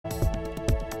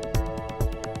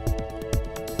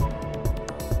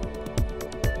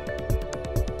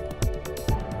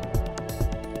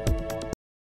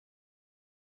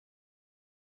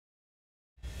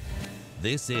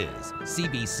This is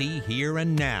CBC Here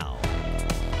and Now.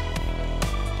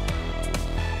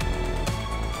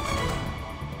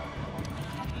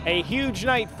 A huge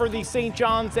night for the St.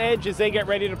 John's Edge as they get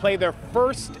ready to play their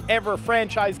first ever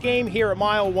franchise game here at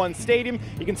Mile One Stadium.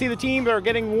 You can see the team are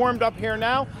getting warmed up here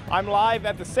now. I'm live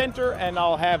at the center and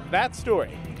I'll have that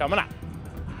story coming up.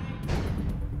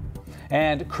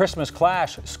 And Christmas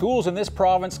clash. Schools in this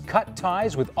province cut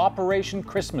ties with Operation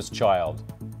Christmas Child.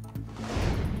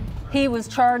 He was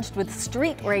charged with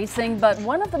street racing, but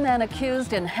one of the men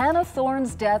accused in Hannah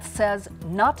Thorne's death says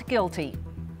not guilty.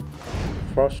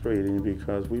 Frustrating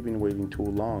because we've been waiting too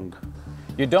long.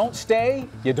 You don't stay,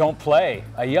 you don't play.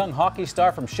 A young hockey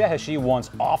star from Sheheshi wants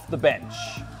off the bench.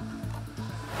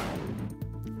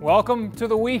 Welcome to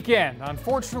the weekend.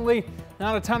 Unfortunately,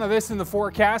 not a ton of this in the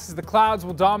forecast as the clouds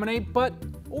will dominate, but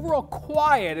overall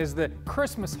quiet as the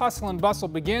Christmas hustle and bustle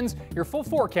begins. Your full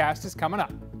forecast is coming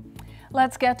up.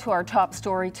 Let's get to our top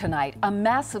story tonight. A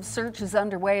massive search is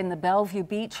underway in the Bellevue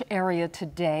Beach area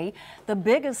today. The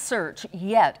biggest search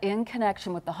yet in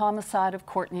connection with the homicide of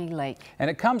Courtney Lake. And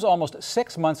it comes almost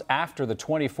 6 months after the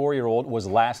 24-year-old was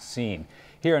last seen.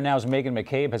 Here and Now's Megan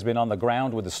McCabe has been on the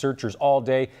ground with the searchers all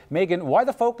day. Megan, why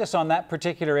the focus on that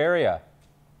particular area?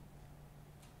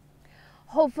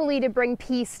 Hopefully to bring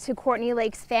peace to Courtney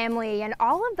Lake's family and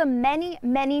all of the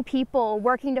many people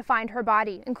working to find her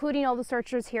body, including all the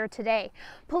searchers here today.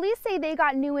 Police say they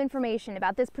got new information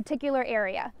about this particular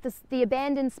area, the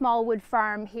abandoned Smallwood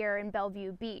farm here in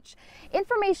Bellevue Beach.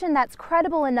 Information that's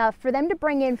credible enough for them to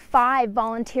bring in 5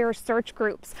 volunteer search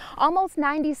groups. Almost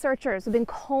 90 searchers have been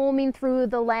combing through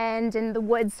the land and the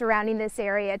woods surrounding this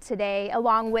area today,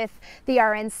 along with the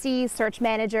RNC search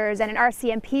managers and an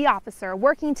RCMP officer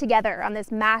working together on this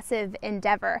massive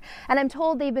endeavor. And I'm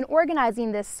told they've been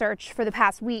organizing this search for the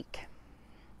past week.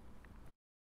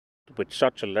 With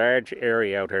such a large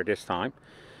area out here this time,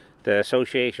 the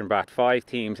association brought 5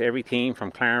 teams. Every team from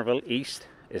Clarnville East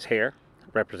is here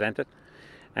represented,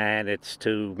 and it's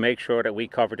to make sure that we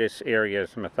cover this area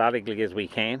as methodically as we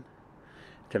can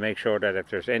to make sure that if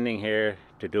there's anything here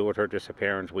to do with her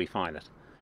disappearance, we find it.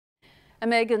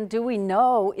 And Megan, do we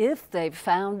know if they've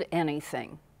found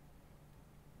anything?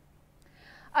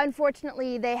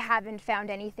 Unfortunately, they haven't found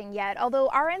anything yet, although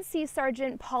RNC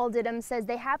Sergeant Paul Didham says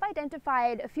they have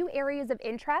identified a few areas of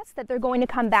interest that they're going to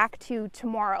come back to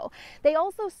tomorrow. They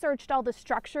also searched all the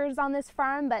structures on this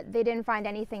farm, but they didn't find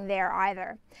anything there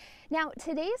either. Now,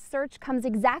 today's search comes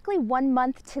exactly 1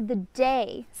 month to the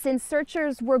day since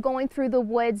searchers were going through the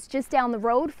woods just down the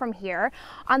road from here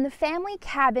on the family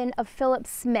cabin of Philip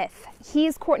Smith.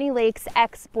 He's Courtney Lake's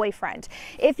ex-boyfriend.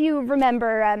 If you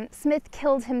remember, Smith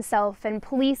killed himself and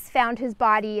police found his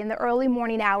body in the early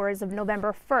morning hours of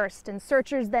November 1st, and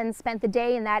searchers then spent the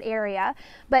day in that area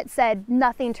but said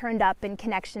nothing turned up in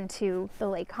connection to the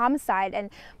Lake homicide.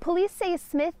 And police say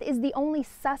Smith is the only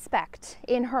suspect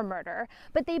in her murder,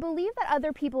 but they believe that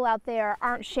other people out there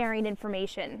aren't sharing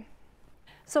information.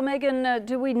 So Megan,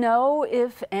 do we know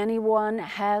if anyone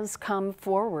has come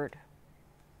forward?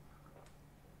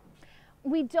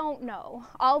 We don't know.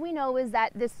 All we know is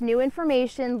that this new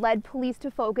information led police to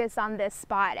focus on this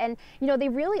spot. And, you know, they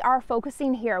really are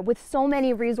focusing here with so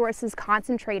many resources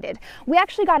concentrated. We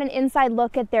actually got an inside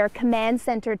look at their command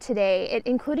center today,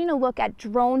 including a look at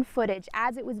drone footage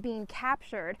as it was being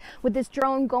captured, with this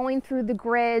drone going through the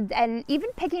grid and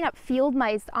even picking up field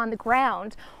mice on the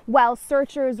ground while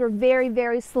searchers were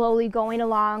very slowly going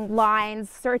along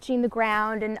lines, searching the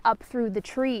ground and up through the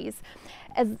trees,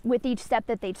 as with each step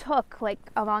that they took, like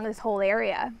along this whole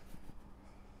area.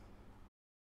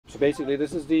 So basically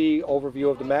this is the overview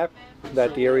of the map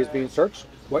that the area is being searched.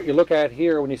 What you look at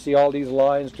here when you see all these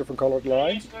lines, different colored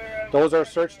lines, those are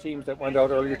search teams that went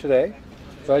out earlier today.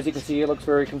 So as you can see, it looks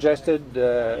very congested.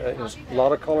 There's a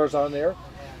lot of colors on there.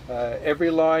 Every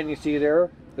line you see there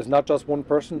is not just one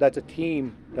person, that's a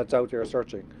team that's out there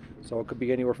searching. So it could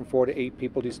be anywhere from 4 to 8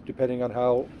 people, depending on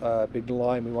how big the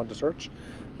line we want to search.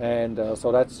 And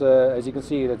so that's, as you can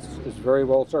see, it's very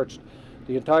well searched.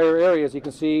 The entire area, as you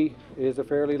can see, is a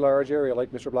fairly large area,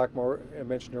 like Mr. Blackmore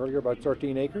mentioned earlier, about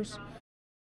 13 acres.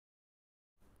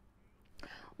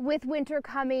 With winter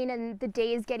coming and the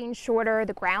days getting shorter,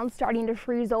 the ground starting to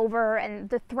freeze over, and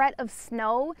the threat of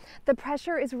snow, the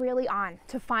pressure is really on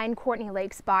to find Courtney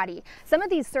Lake's body. Some of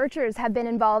these searchers have been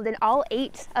involved in all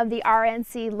 8 of the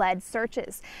RNC-led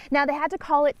searches. Now, they had to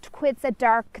call it quits at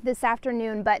dark this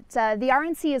afternoon, but the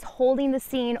RNC is holding the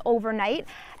scene overnight,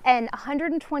 and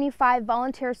 125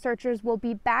 volunteer searchers will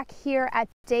be back here at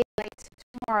daylight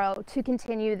tomorrow to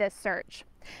continue this search.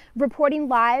 Reporting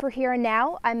live for Here and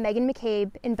Now, I'm Megan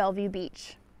McCabe in Bellevue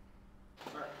Beach.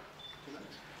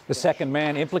 The second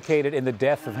man implicated in the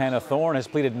death of Hannah Thorne has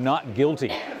pleaded not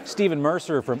guilty. Stephen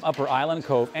Mercer from Upper Island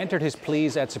Cove entered his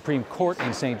pleas at Supreme Court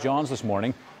in St. John's this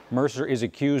morning. Mercer is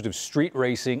accused of street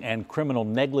racing and criminal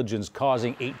negligence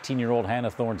causing 18-year-old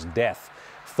Hannah Thorne's death.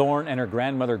 Thorne and her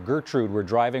grandmother Gertrude were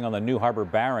driving on the New Harbour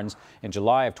Barrens in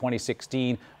July of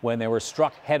 2016 when they were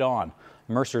struck head-on.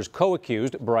 Mercer's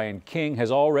co-accused, Brian King,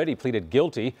 has already pleaded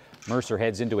guilty. Mercer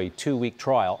heads into a 2-week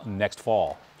trial next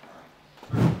fall.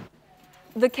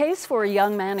 The case for a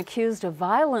young man accused of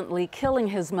violently killing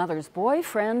his mother's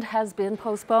boyfriend has been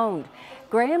postponed.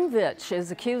 Graham Vitch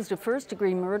is accused of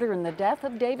first-degree murder in the death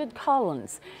of David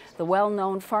Collins. The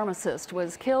well-known pharmacist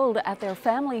was killed at their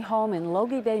family home in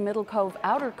Logie Bay Middle Cove,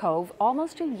 Outer Cove,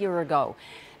 almost a year ago.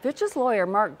 Vitch's lawyer,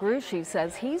 Mark Gruchy,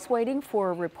 says he's waiting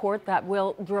for a report that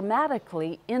will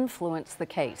dramatically influence the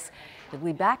case. He'll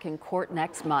be back in court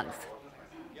next month.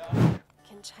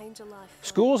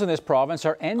 Schools in this province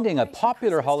are ending a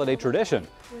popular holiday tradition.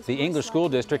 The English School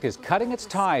District is cutting its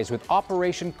ties with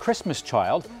Operation Christmas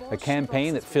Child, a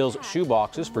campaign that fills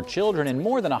shoeboxes for children in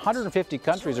more than 150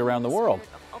 countries around the world.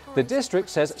 The district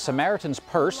says Samaritan's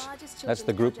Purse, that's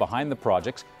the group behind the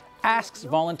projects, asks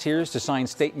volunteers to sign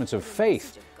statements of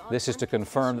faith. This is to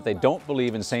confirm that they don't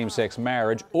believe in same-sex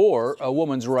marriage or a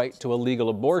woman's right to a legal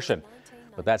abortion.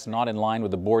 But that's not in line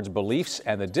with the board's beliefs,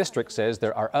 and the district says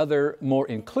there are other, more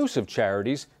inclusive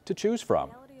charities to choose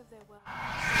from.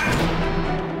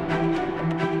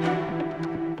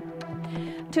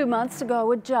 2 months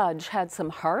ago, a judge had some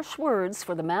harsh words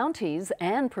for the Mounties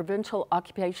and provincial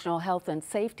occupational health and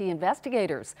safety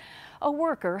investigators. A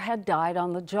worker had died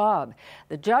on the job.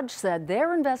 The judge said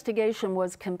their investigation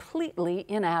was completely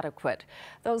inadequate.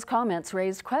 Those comments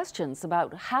raised questions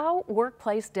about how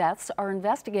workplace deaths are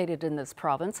investigated in this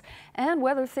province and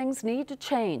whether things need to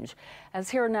change.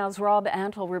 As Here Now's Rob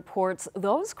Antle reports,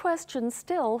 those questions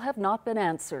still have not been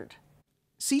answered.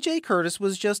 CJ Curtis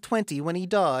was just 20 when he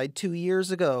died 2 years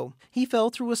ago. He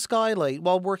fell through a skylight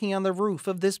while working on the roof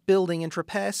of this building in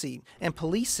Trepassey, and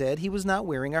police said he was not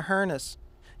wearing a harness.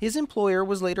 His employer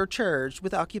was later charged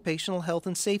with occupational health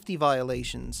and safety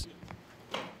violations.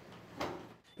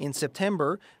 In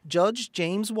September, Judge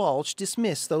James Walsh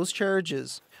dismissed those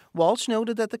charges. Walsh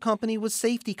noted that the company was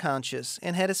safety conscious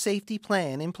and had a safety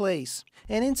plan in place,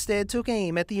 and instead took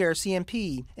aim at the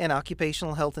RCMP and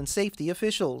occupational health and safety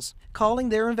officials, calling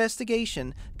their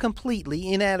investigation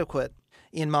completely inadequate.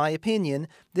 In my opinion,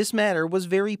 this matter was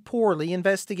very poorly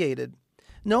investigated.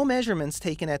 No measurements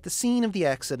taken at the scene of the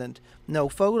accident, no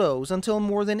photos until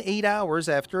more than 8 hours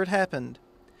after it happened.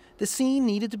 The scene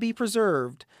needed to be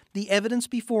preserved. The evidence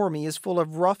before me is full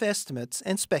of rough estimates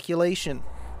and speculation.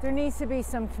 There needs to be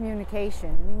some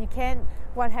communication. I mean, you can't,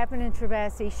 what happened in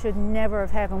Trepassey should never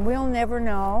have happened. We'll never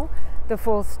know the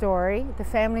full story. The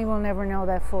family will never know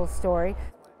that full story.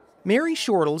 Mary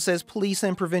Shortle says police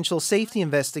and provincial safety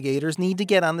investigators need to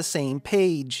get on the same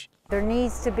page. There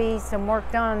needs to be some work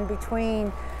done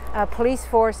between police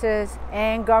forces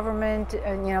and government,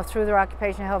 through their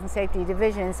occupational health and safety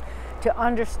divisions, to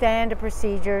understand the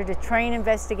procedure, to train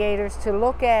investigators, to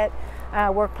look at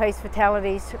workplace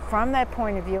fatalities from that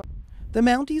point of view. The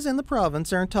Mounties and the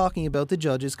province aren't talking about the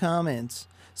judge's comments.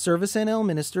 Service NL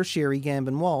Minister Sherry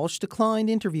Gambin-Walsh declined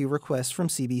interview requests from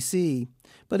CBC.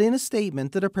 But in a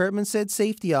statement, the department said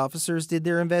safety officers did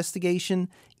their investigation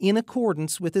in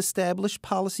accordance with established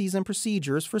policies and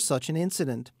procedures for such an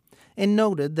incident, and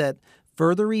noted that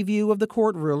further review of the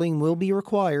court ruling will be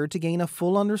required to gain a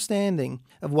full understanding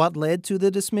of what led to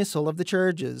the dismissal of the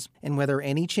charges and whether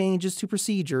any changes to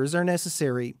procedures are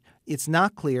necessary. It's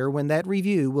not clear when that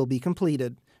review will be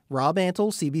completed. Rob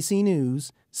Antle, CBC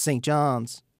News, St.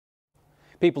 John's.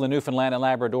 People in Newfoundland and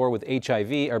Labrador with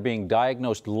HIV are being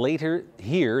diagnosed later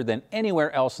here than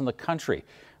anywhere else in the country.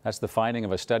 That's the finding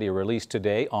of a study released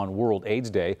today on World AIDS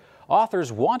Day.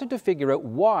 Authors wanted to figure out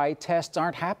why tests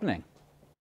aren't happening.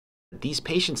 These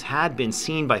patients had been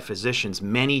seen by physicians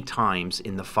many times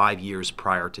in the 5 years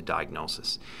prior to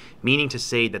diagnosis, meaning to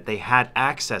say that they had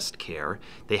accessed care,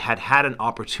 they had had an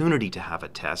opportunity to have a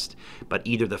test, but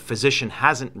either the physician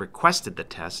hasn't requested the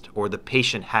test or the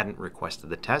patient hadn't requested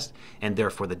the test, and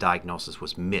therefore the diagnosis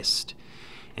was missed.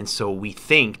 And so we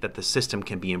think that the system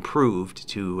can be improved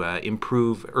to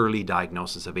improve early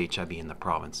diagnosis of HIV in the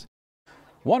province.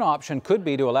 One option could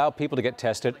be to allow people to get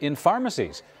tested in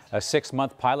pharmacies. A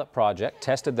 6-month pilot project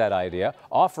tested that idea,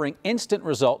 offering instant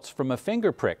results from a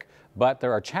finger prick. But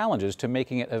there are challenges to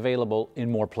making it available in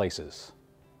more places.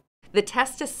 The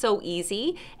test is so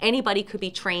easy, anybody could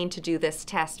be trained to do this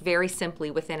test very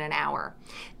simply within an hour.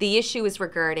 The issue is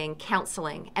regarding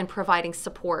counseling and providing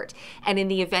support. And in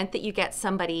the event that you get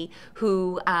somebody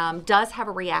who does have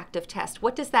a reactive test,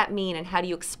 what does that mean and how do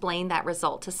you explain that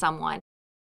result to someone?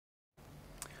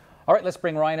 All right, let's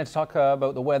bring Ryan in to talk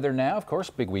about the weather now. Of course,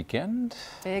 big weekend.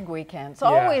 Big weekend. It's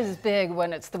always big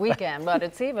when it's the weekend, but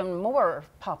it's even more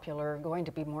popular, going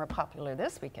to be more popular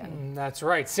this weekend. That's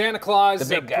right. Santa Claus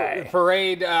the big guy.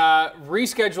 Parade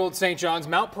rescheduled St. John's.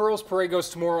 Mount Pearl's parade goes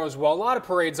tomorrow as well. A lot of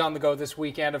parades on the go this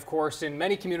weekend, of course, in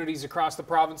many communities across the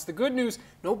province. The good news,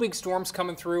 no big storms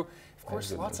coming through. Of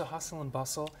course, lots of hustle and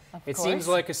bustle. It seems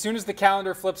like as soon as the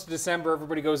calendar flips to December,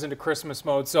 everybody goes into Christmas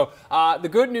mode. So the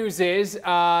good news is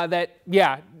that,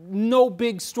 no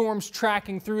big storms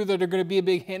tracking through that are going to be a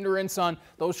big hindrance on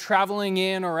those traveling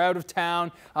in or out of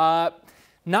town.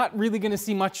 Not really going to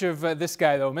see much of this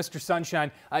guy, though, Mr.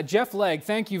 Sunshine. Jeff Legg,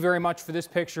 thank you very much for this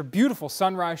picture. Beautiful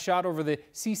sunrise shot over the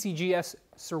CCGS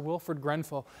Sir Wilfrid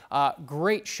Grenfell.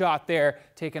 Great shot there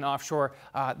taken offshore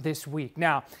this week.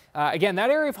 Now, again,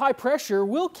 that area of high pressure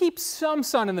will keep some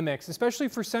sun in the mix, especially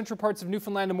for central parts of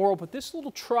Newfoundland and Labrador, but this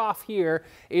little trough here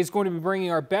is going to be bringing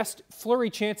our best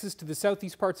flurry chances to the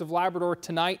southeast parts of Labrador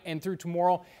tonight and through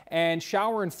tomorrow, and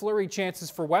shower and flurry chances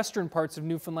for western parts of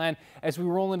Newfoundland as we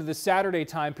roll into the Saturday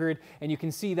time period, and you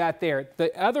can see that there.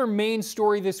 The other main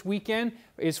story this weekend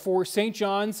is for St.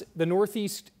 John's, the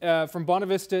northeast from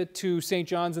Bonavista to St.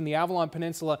 John's and the Avalon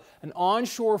Peninsula. An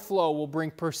onshore flow will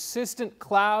bring persistent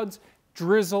clouds,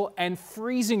 drizzle, and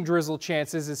freezing drizzle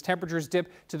chances as temperatures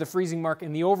dip to the freezing mark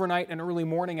in the overnight and early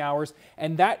morning hours.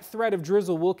 And that threat of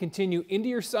drizzle will continue into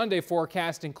your Sunday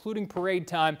forecast, including parade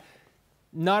time.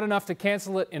 Not enough to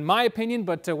cancel it, in my opinion,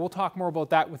 but we'll talk more about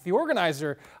that with the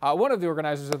organizer, one of the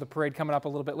organizers of the parade, coming up a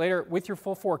little bit later with your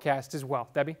full forecast as well.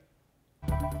 Debbie?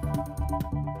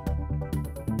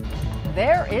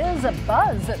 There is a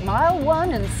buzz at Mile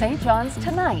 1 in St. John's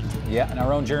tonight. Yeah, and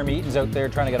our own Jeremy Eaton's out there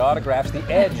trying to get autographs. The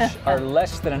Edge are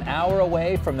less than an hour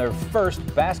away from their first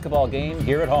basketball game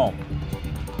here at home.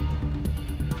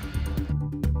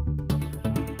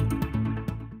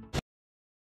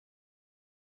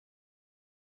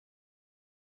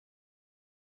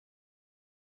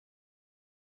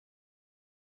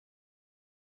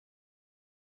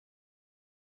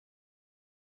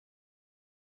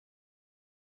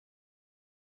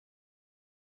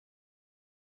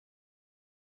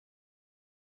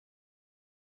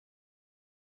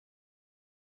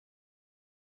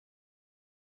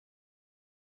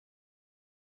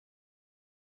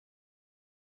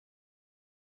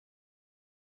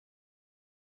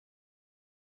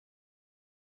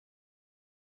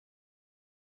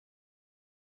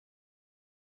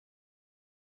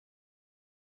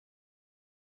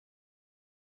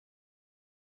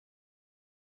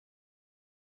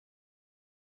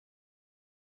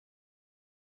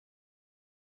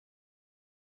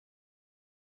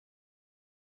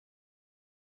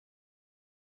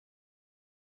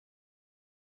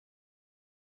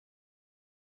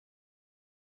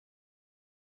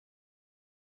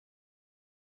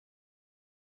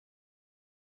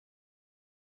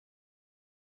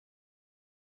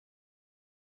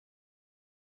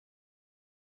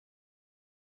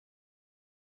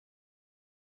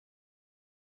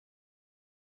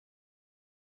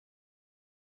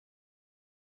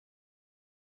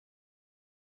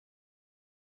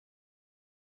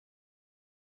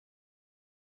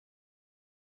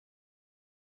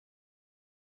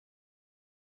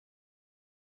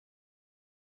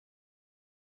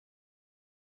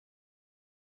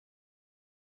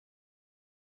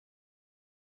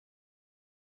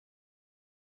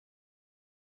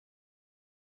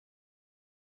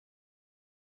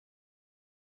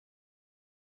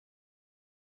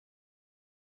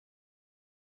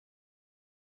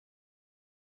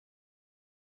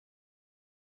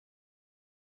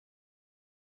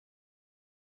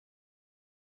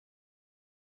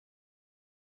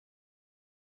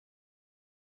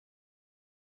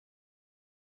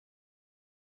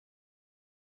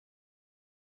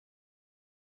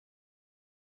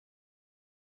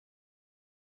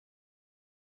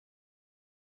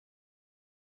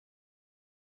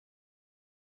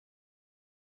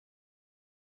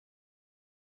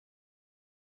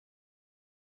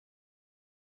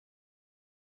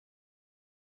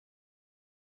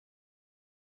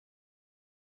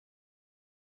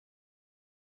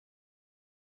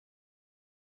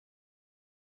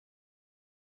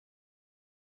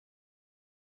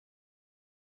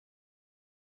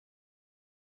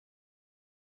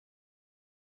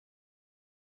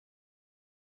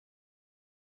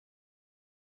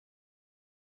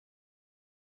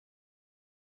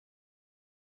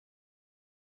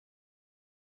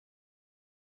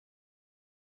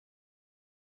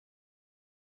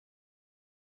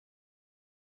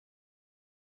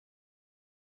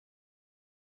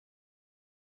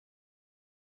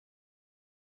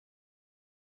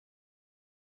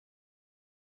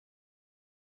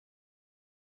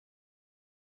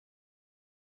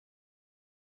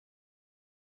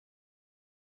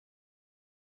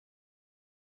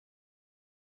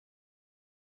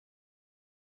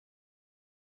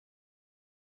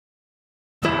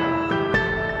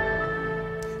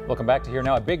 Welcome back to Here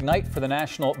Now. A big night for the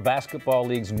National Basketball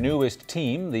League's newest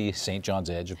team, the St. John's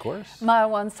Edge, of course. Mile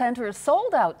One Centre is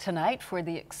sold out tonight for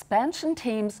the expansion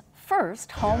team's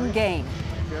first home game.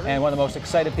 And one of the most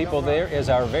excited people there is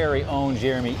our very own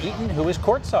Jeremy Eaton, who is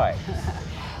courtside.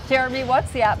 Jeremy,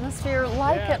 what's the atmosphere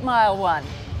like at Mile One?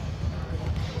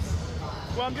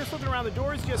 Well, I'm just looking around. The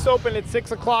doors just opened at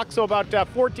 6 o'clock, so about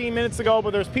 14 minutes ago,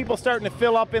 but there's people starting to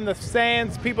fill up in the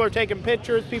stands. People are taking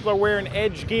pictures. People are wearing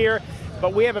Edge gear.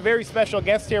 But we have a very special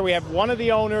guest here. We have one of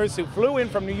the owners who flew in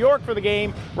from New York for the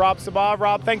game, Rob Sabah.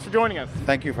 Rob, thanks for joining us.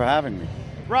 Thank you for having me.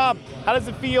 Rob, how does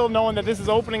it feel knowing that this is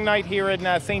opening night here in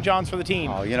St. John's for the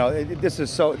team? Oh, you know, this is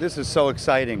so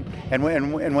exciting. And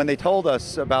when they told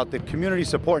us about the community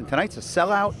support, and tonight's a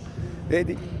sellout,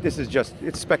 this is just,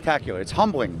 it's spectacular. It's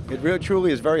humbling. It really,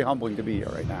 truly is very humbling to be here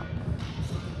right now.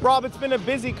 Rob, it's been a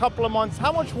busy couple of months.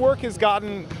 How much work has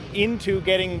gotten into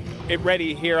getting it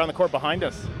ready here on the court behind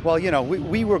us? Well, you know,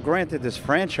 we were granted this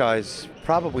franchise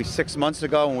probably 6 months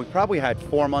ago, and we probably had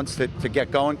 4 months to get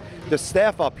going. The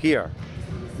staff up here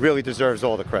really deserves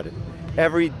all the credit.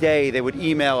 Every day they would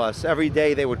email us, every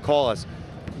day they would call us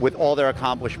with all their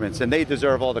accomplishments, and they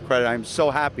deserve all the credit. I'm so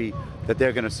happy that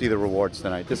they're going to see the rewards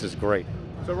tonight. This is great.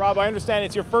 So, Rob, I understand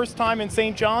it's your first time in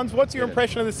St. John's. What's your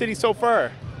impression of the city so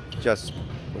far? Just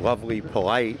lovely,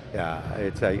 polite.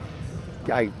 I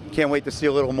can't wait to see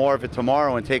a little more of it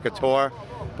tomorrow and take a tour.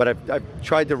 But I've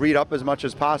tried to read up as much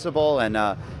as possible, and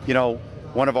you know,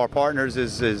 one of our partners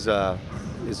is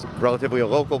relatively a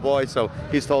local boy, so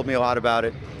he's told me a lot about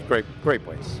it. Great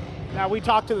place. Now, we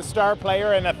talked to the star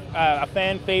player and a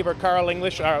fan favorite, Carl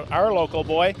English, our local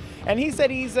boy, and he said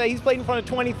he's played in front of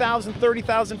 20,000,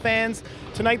 30,000 fans.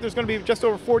 Tonight there's going to be just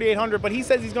over 4,800, but he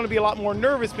says he's going to be a lot more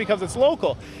nervous because it's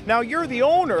local. Now, you're the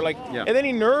owner. Are there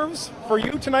any nerves for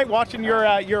you tonight watching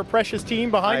your precious team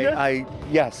behind you?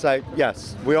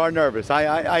 Yes, we are nervous.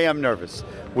 I am nervous.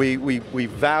 We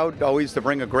vowed always to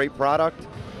bring a great product.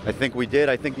 I think we did.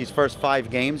 I think these first 5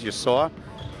 games you saw,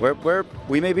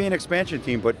 we may be an expansion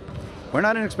team, but we're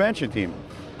not an expansion team.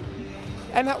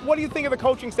 And what do you think of the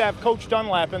coaching staff, Coach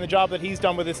Dunlap, and the job that he's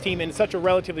done with this team in such a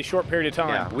relatively short period of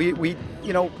time? Yeah,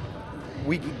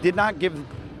 we did not give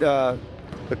the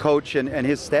coach and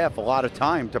his staff a lot of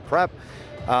time to prep.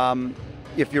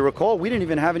 If you recall, we didn't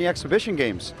even have any exhibition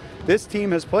games. This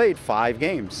team has played 5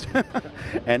 games,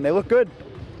 and they look good.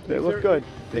 They look good.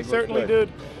 They certainly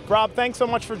did. Rob, thanks so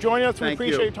much for joining us. We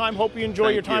appreciate your time. Hope you enjoy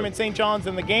your time in St. John's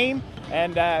and the game.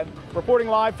 And reporting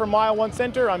live from Mile One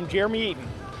Centre, I'm Jeremy Eaton.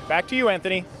 Back to you,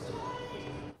 Anthony.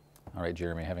 All right,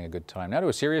 Jeremy, having a good time. Now to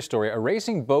a serious story. A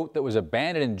racing boat that was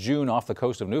abandoned in June off the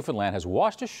coast of Newfoundland has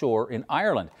washed ashore in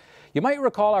Ireland. You might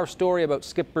recall our story about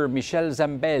skipper Michel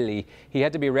Zambelli. He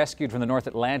had to be rescued from the North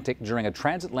Atlantic during a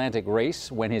transatlantic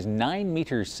race when his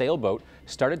 9-meter sailboat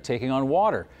started taking on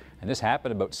water. And this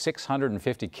happened about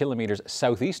 650 kilometers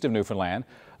southeast of Newfoundland.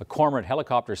 A Cormorant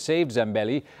helicopter saved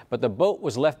Zambelli, but the boat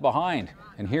was left behind.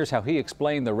 And here's how he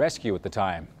explained the rescue at the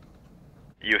time.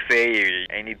 You say,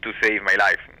 I need to save my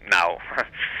life now.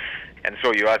 And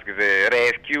so you ask the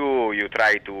rescue, you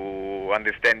try to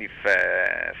understand if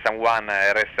someone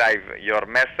receives your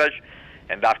message,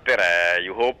 and after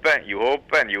you hope,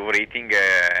 and you're waiting,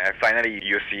 finally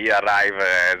you see arrive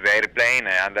the airplane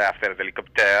and after the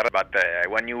helicopter, but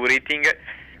when you're waiting,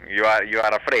 you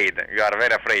are afraid, you are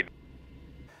very afraid.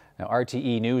 Now,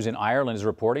 RTE News in Ireland is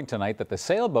reporting tonight that the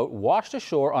sailboat washed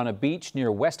ashore on a beach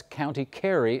near West County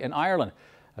Kerry in Ireland.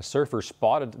 A surfer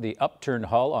spotted the upturned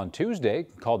hull on Tuesday,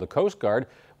 called the Coast Guard,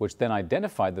 which then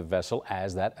identified the vessel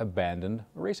as that abandoned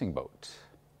racing boat.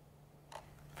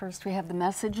 First, we have the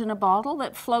message in a bottle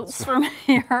that floats from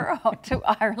here out to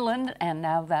Ireland, and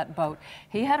now that boat.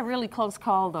 He had a really close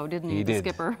call, though, didn't he, the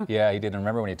skipper? Yeah, he did. And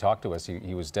remember when he talked to us,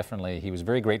 he was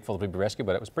very grateful to be rescued,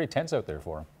 but it was pretty tense out there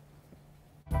for him.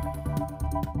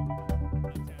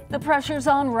 The pressure's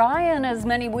on Ryan, as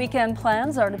many weekend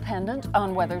plans are dependent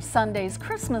on whether Sunday's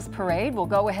Christmas parade will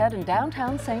go ahead in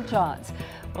downtown St. John's.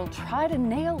 We'll try to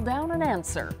nail down an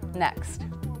answer next.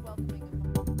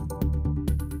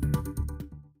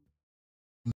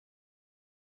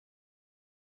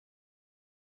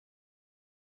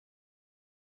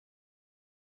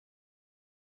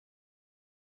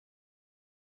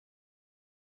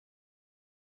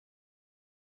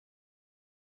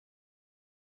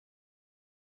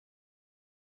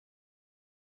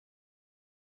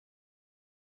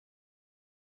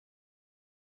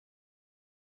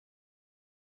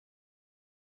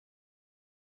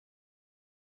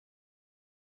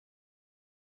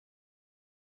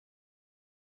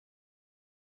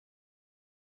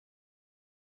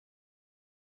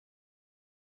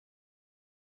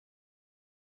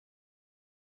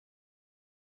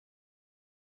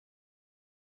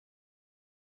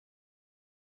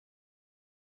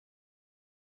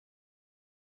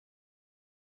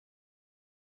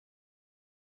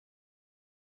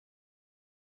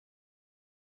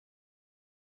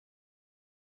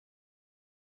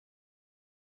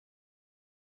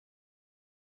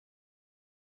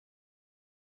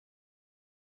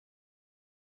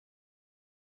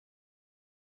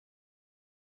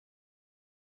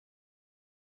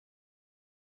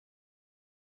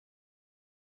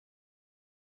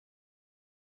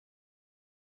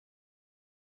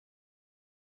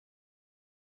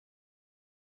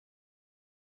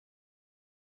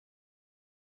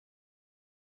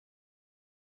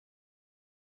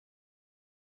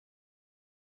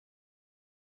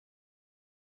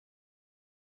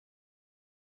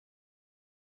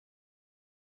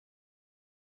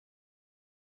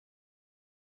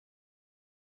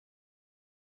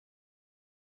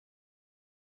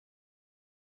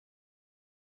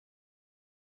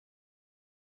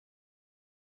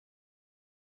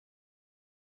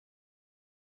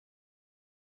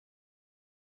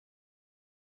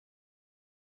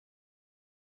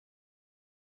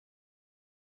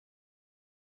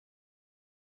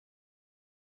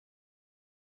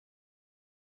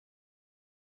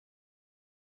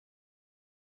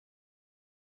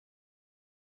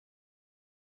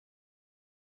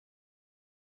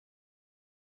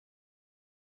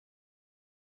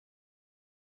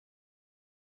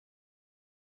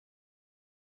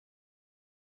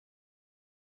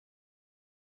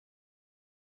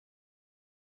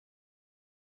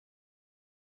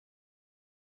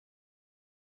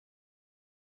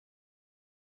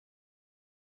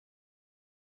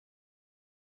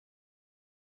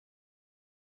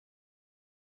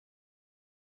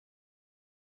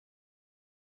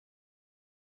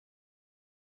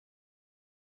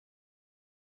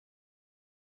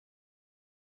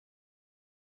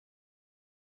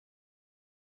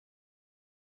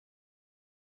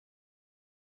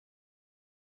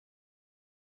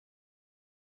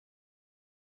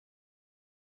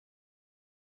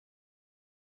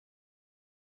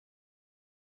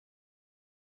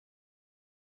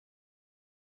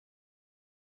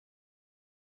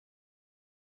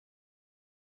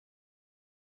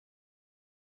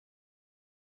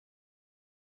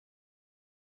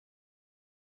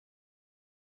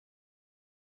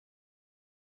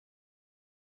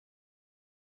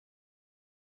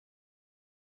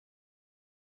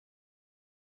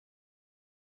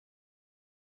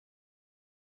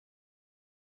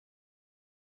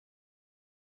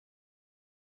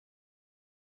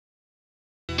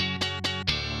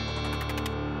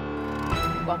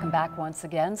 Welcome back once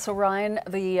again. So Ryan,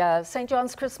 the St.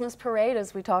 John's Christmas Parade,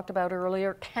 as we talked about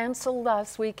earlier, canceled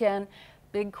last weekend.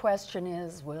 Big question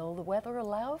is, will the weather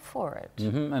allow for it?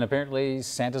 And apparently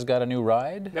Santa's got a new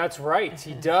ride. That's right,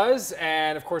 he does.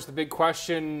 And of course the big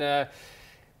question,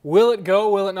 will it go,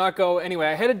 will it not go? Anyway,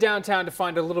 I headed downtown to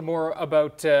find a little more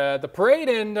about the parade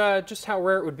and just how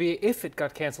rare it would be if it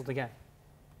got canceled again.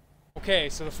 Okay,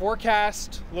 so the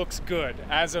forecast looks good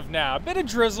as of now. A bit of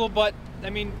drizzle, but I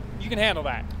mean, you can handle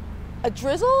that. A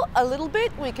drizzle, a little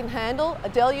bit, we can handle. A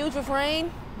deluge of rain,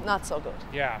 not so good.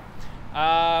 Yeah.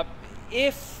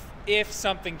 If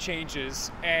something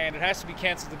changes and it has to be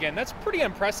canceled again, that's pretty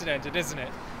unprecedented, isn't it?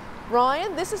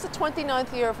 Ryan, this is the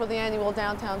 29th year for the annual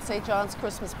Downtown St. John's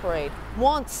Christmas Parade.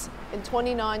 Once in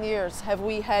 29 years have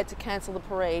we had to cancel the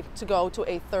parade to go to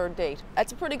a third date.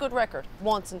 That's a pretty good record,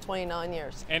 once in 29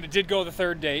 years. And it did go the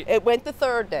third date. It went the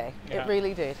third day, Yeah. It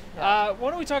really did. Yeah. Why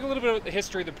don't we talk a little bit about the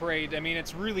history of the parade? I mean,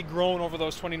 it's really grown over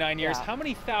those 29 years. Yeah. How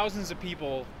many thousands of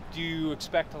people do you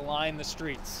expect to line the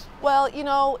streets? Well, you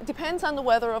know, it depends on the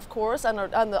weather, of course. On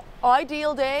the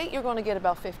ideal day, you're going to get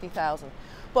about 50,000.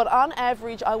 But on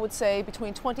average, I would say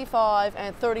between 25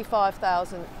 and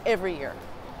 35,000 every year.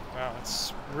 Wow,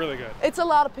 that's really good. It's a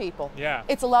lot of people. Yeah.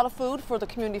 It's a lot of food for the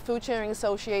Community Food Sharing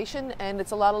Association, and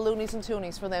it's a lot of loonies and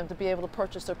toonies for them to be able to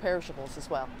purchase their perishables as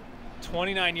well.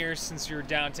 29 years since you were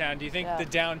downtown. Do you think Yeah. the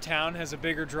downtown has a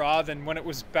bigger draw than when it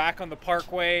was back on the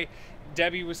Parkway?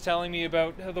 Debbie was telling me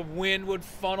about how the wind would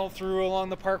funnel through along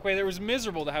the Parkway. It was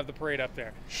miserable to have the parade up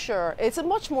there. Sure, it's a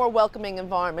much more welcoming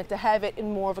environment to have it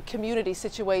in more of a community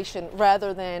situation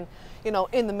rather than, you know,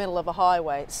 in the middle of a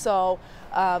highway. So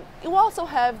you also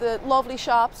have the lovely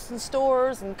shops and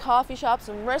stores and coffee shops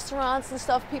and restaurants and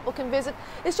stuff people can visit.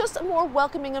 It's just a more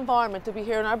welcoming environment to be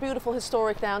here in our beautiful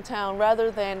historic downtown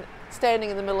rather than standing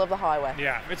in the middle of the highway.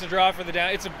 Yeah, it's a draw for the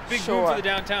down. It's a big boom for the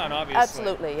downtown, obviously.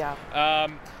 Absolutely, yeah.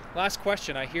 Last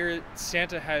question. I hear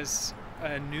Santa has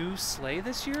a new sleigh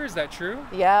this year. Is that true?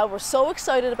 Yeah, we're so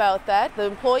excited about that. The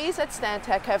employees at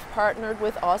Stantec have partnered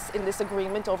with us in this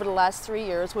agreement over the last 3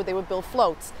 years where they would build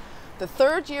floats. The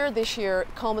third year this year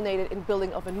culminated in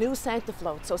building of a new Santa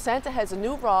float. So Santa has a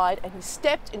new ride and he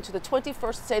stepped into the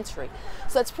 21st century.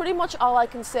 So that's pretty much all I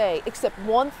can say, except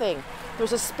one thing.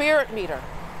 There's a spirit meter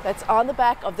that's on the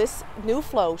back of this new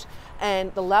float,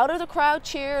 and the louder the crowd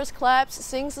cheers, claps,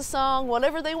 sings the song,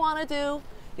 whatever they want to do,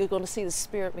 you're going to see the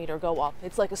spirit meter go up.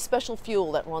 It's like a special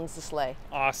fuel that runs the sleigh.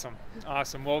 Awesome,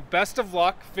 awesome. Well, best of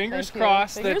luck. Fingers Thank you.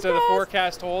 crossed Fingers that the crossed.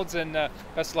 forecast holds, and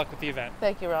best of luck with the event.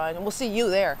 Thank you, Ryan, and we'll see you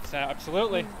there.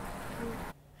 Absolutely.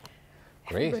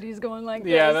 Great. Everybody's going like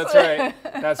this. Yeah, that's right.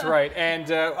 That's right. And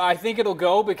I think it'll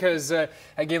go because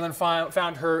Galen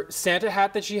found her Santa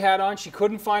hat that she had on. She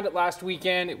couldn't find it last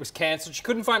weekend. It was canceled. She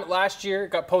couldn't find it last year.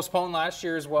 It got postponed last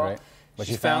year as well. Right. But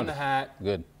she she found found the it. hat.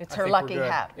 Good. It's I her think we're lucky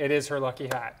good. hat. It is her lucky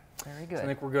hat. Very good. So I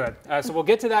think we're good. So we'll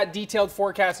get to that detailed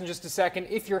forecast in just a second.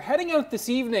 If you're heading out this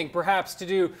evening, perhaps to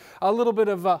do a little bit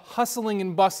of hustling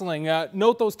and bustling,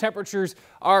 note those temperatures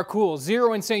are cool.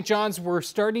 0 in St. John's. We're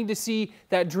starting to see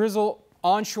that drizzle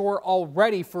onshore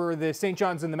already for the St.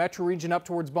 John's and the metro region up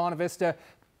towards Bonavista.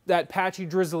 That patchy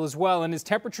drizzle as well. And as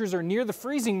temperatures are near the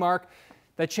freezing mark,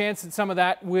 the chance that some of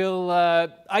that will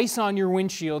ice on your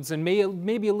windshields and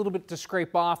maybe a little bit to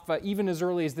scrape off even as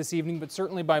early as this evening, but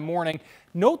certainly by morning.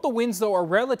 Note the winds, though, are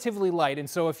relatively light, and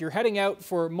so if you're heading out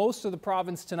for most of the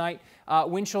province tonight,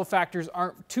 wind chill factors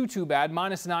aren't too bad.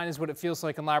 -9 is what it feels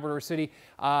like in Labrador City.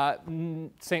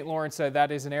 St. Lawrence,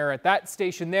 that is an error at that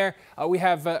station there. We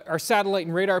have our satellite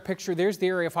and radar picture. There's the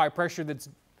area of high pressure that's,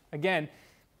 again,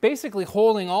 basically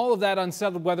holding all of that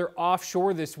unsettled weather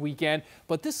offshore this weekend.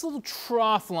 But this little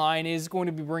trough line is going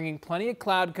to be bringing plenty of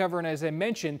cloud cover. And as I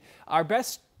mentioned, our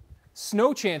best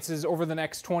snow chances over the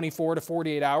next 24 to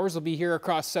 48 hours will be here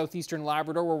across southeastern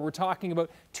Labrador, where we're talking about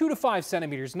 2 to 5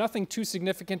 centimeters. Nothing too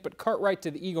significant, but Cartwright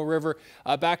to the Eagle River,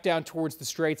 back down towards the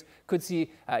Straits. Could see,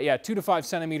 2 to 5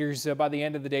 centimeters by the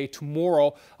end of the day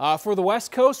tomorrow. For the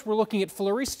west coast, we're looking at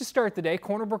flurries to start the day.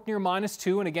 Corner Brook near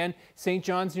 -2, and again, St.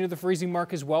 John's near the freezing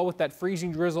mark as well, with that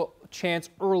freezing drizzle chance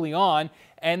early on.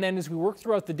 And then as we work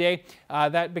throughout the day,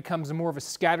 that becomes more of a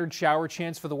scattered shower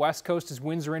chance for the west coast as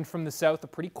winds are in from the south. A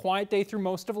pretty quiet day through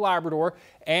most of Labrador,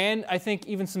 and I think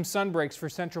even some sun breaks for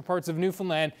central parts of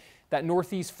Newfoundland. That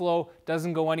northeast flow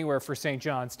doesn't go anywhere for St.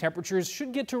 John's. Temperatures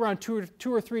should get to around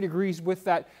 2 or 3 degrees with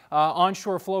that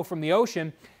onshore flow from the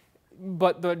ocean.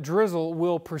 But the drizzle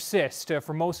will persist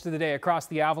for most of the day across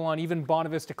the Avalon, even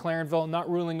Bonavista, Clarenville, not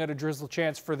ruling out a drizzle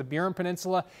chance for the Burin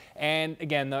Peninsula. And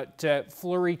again, those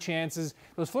flurry chances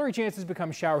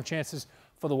become shower chances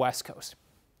for the west coast.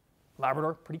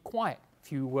 Labrador, pretty quiet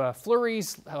few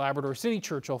flurries, Labrador City,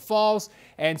 Churchill Falls,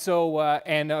 and so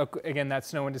again that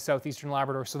snow into southeastern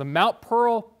Labrador. So the Mount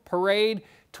Pearl Parade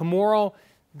tomorrow,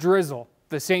 drizzle.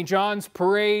 The St. John's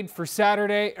Parade for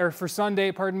Sunday,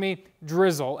 pardon me,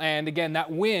 drizzle. And again, that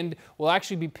wind will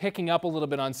actually be picking up a little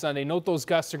bit on Sunday. Note those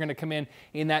gusts are going to come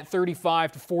in that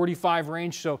 35 to 45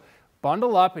 range. So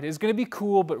bundle up. It is going to be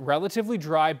cool, but relatively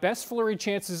dry. Best flurry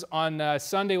chances on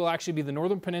Sunday will actually be the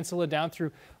Northern Peninsula down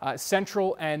through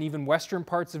central and even western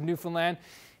parts of Newfoundland.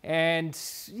 And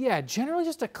yeah, generally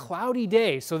just a cloudy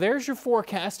day. So there's your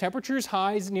forecast. Temperatures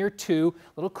highs near 2,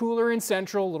 a little cooler in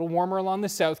central, a little warmer along the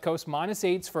south coast,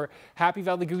 -8s for Happy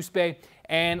Valley Goose Bay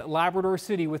and Labrador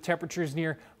City with temperatures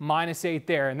near -8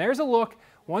 there. And there's a look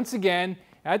once again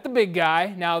at the big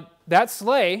guy. Now that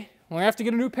sleigh, we're gonna have to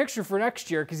get a new picture for next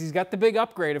year because he's got the big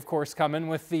upgrade, of course, coming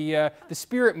with the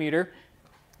spirit meter.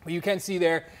 But you can see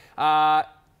there,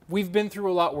 we've been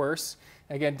through a lot worse.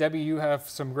 Again, Debbie, you have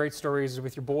some great stories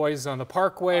with your boys on the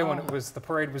Parkway when the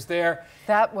parade was there.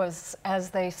 That was, as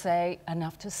they say,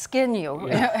 enough to skin you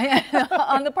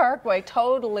on the Parkway,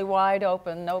 totally wide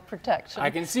open, no protection. I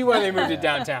can see why they moved it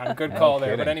downtown. Good call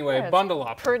there. But anyway, bundle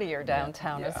up. Prettier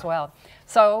downtown as well.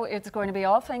 So it's going to be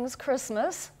all things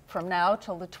Christmas from now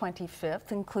till the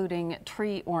 25th, including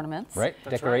tree ornaments. Right,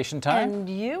 decoration time. And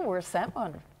you were sent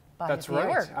one by That's a viewer.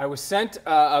 right. I was sent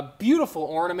a beautiful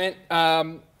ornament.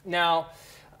 Now,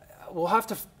 we'll have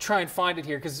to try and find it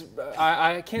here because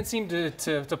I can't seem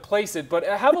to place it, but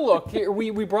have a look. Here,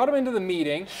 we brought him into the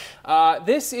meeting.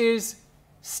 This is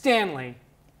Stanley.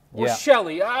 Or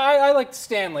Shelley. I like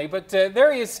Stanley, but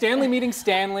there he is, Stanley meeting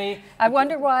Stanley. I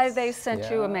wonder why they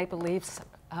sent you a Maple Leafs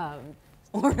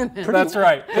ornament. That's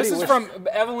right. This is from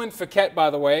Evelyn Fiquette, by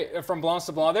the way, from Blanc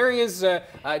de Blanc. There he is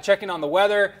checking on the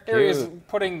weather. There he is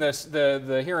putting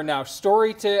the Here and Now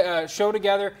story show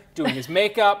together, doing his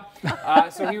makeup.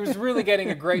 So he was really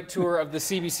getting a great tour of the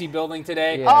CBC building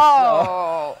today. Yes.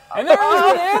 Oh! And there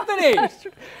is Anthony!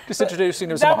 Just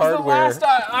introducing him some hardware. That was the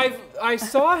last I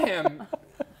saw him.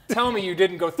 Tell me you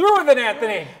didn't go through with it,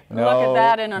 Anthony. No, look at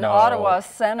that in an Ottawa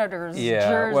Senators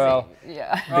jersey. Well,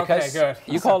 okay, good.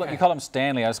 You call him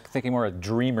Stanley. I was thinking more a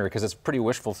dreamer because it's pretty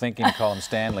wishful thinking to call him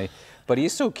Stanley. But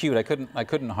he's so cute. I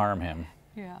couldn't harm him.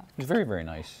 Yeah. He's very, very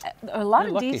nice. A lot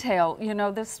of detail. You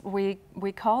know, this we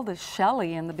call this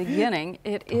Shelley in the beginning.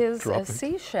 It is a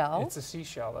seashell. It's a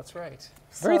seashell. That's right.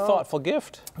 Very thoughtful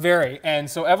gift. Very. And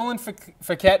so Evelyn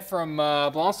Fiquette from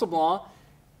Blanc de Blanc.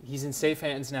 He's in safe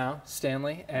hands now,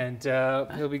 Stanley, and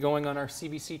he'll be going on our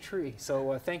CBC tree.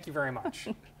 So thank you very much.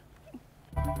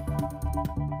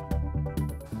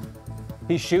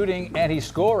 He's shooting and he's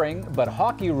scoring, but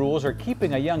hockey rules are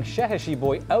keeping a young Sheheshi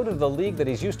boy out of the league that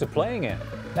he's used to playing in.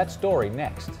 That story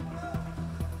next.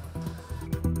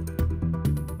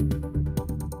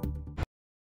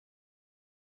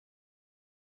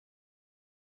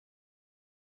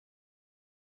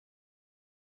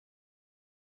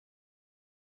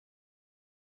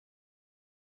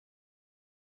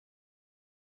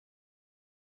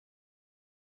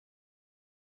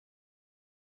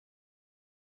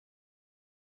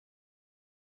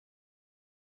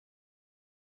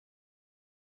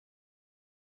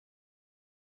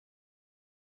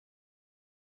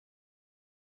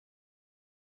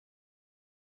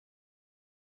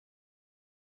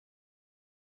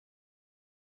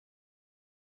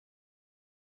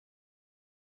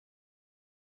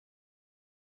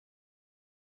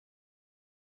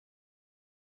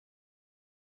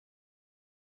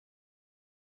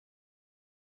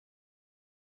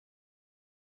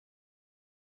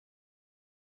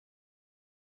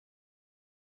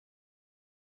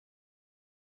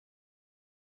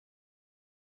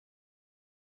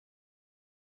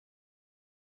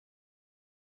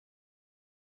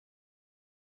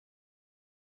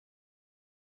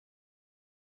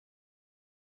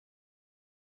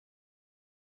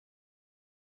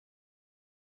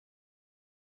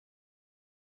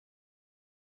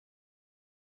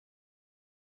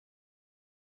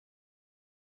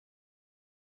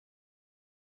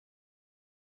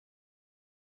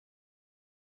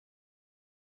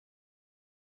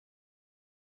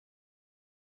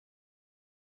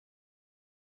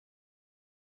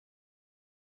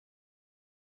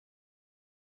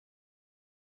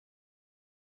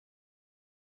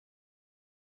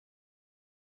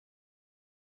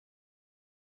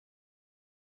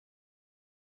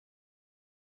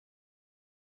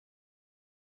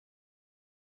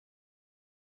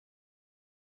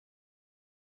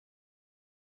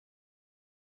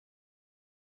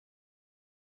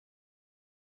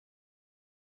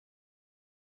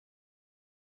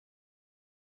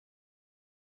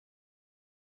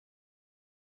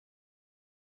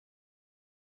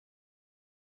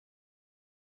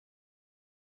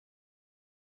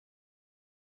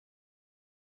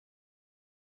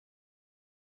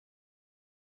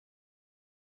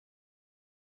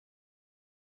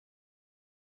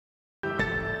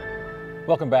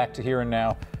 Welcome back to Here and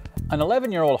Now. An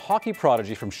 11-year-old hockey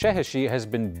prodigy from Sheheshi has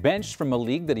been benched from a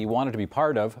league that he wanted to be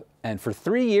part of. And for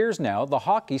 3 years now, the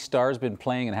hockey star's been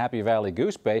playing in Happy Valley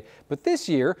Goose Bay. But this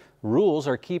year, rules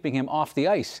are keeping him off the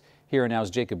ice. Here and Now's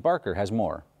Jacob Barker has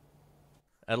more.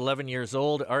 At 11 years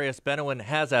old, Arias Benoit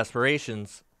has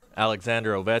aspirations.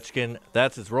 Alexander Ovechkin,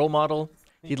 that's his role model.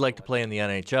 He'd like to play in the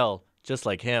NHL, just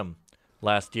like him.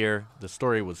 Last year, the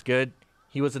story was good.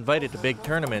 He was invited to big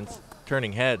tournaments,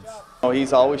 turning heads.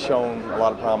 He's always shown a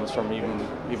lot of promise from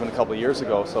even a couple of years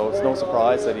ago, so it's no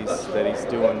surprise that he's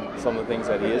doing some of the things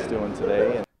that he is doing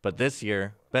today. But this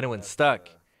year, Benoit's stuck.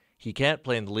 He can't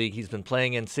play in the league he's been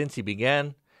playing in since he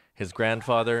began. His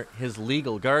grandfather, his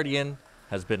legal guardian,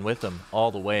 has been with him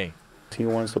all the way. He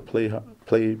wants to play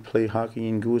hockey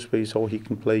in Goose Bay so he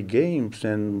can play games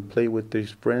and play with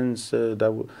his friends.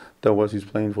 That was he's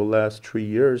playing for the last 3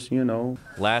 years, you know.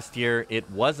 Last year, it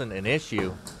wasn't an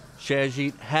issue.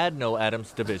 Sheheshi had no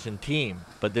Adams Division team,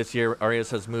 but this year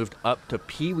Arias has moved up to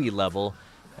Pee Wee level,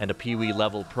 and a Pee Wee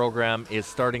level program is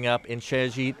starting up in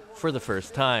Sheheshi for the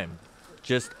first time.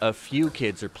 Just a few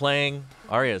kids are playing.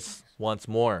 Arias wants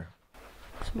more.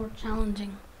 It's more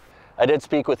challenging. I did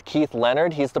speak with Keith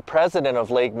Leonard. He's the president of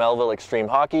Lake Melville Extreme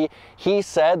Hockey. He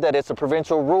said that it's a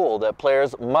provincial rule that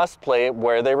players must play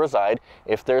where they reside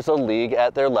if there's a league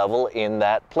at their level in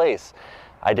that place.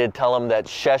 I did tell him that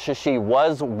Sheheshi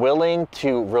was willing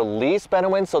to release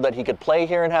Benoit so that he could play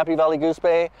here in Happy Valley Goose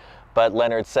Bay, but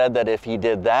Leonard said that if he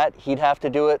did that, he'd have to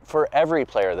do it for every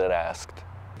player that asked.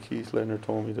 Keith Leonard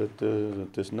told me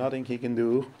that there's nothing he can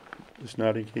do. There's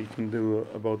nothing he can do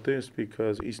about this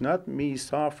because it's not me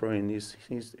suffering.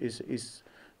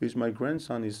 It's my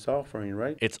grandson is suffering,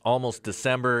 right? It's almost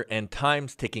December and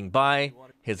time's ticking by.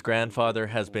 His grandfather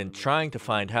has been trying to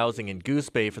find housing in Goose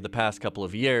Bay for the past couple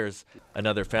of years.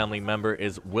 Another family member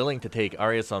is willing to take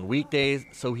Arias on weekdays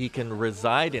so he can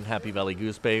reside in Happy Valley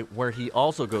Goose Bay, where he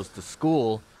also goes to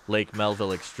school. Lake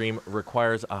Melville Extreme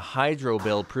requires a hydro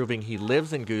bill proving he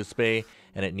lives in Goose Bay,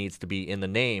 and it needs to be in the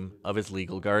name of his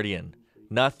legal guardian.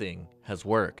 Nothing has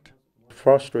worked.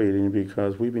 Frustrating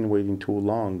because we've been waiting too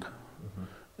long.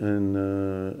 And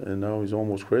now it's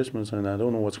almost Christmas, and I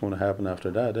don't know what's going to happen after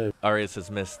that. Arias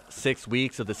has missed 6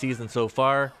 weeks of the season so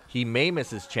far. He may miss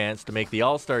his chance to make the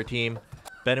All-Star team.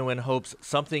 Benoit hopes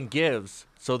something gives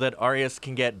so that Arias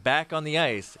can get back on the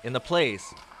ice in the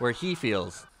place where he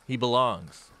feels he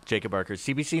belongs. Jacob Barker,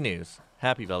 CBC News,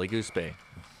 Happy Valley Goose Bay.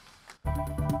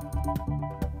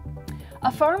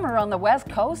 A farmer on the West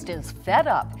Coast is fed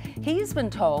up. He's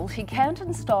been told he can't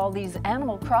install these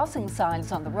animal crossing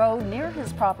signs on the road near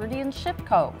his property in Ship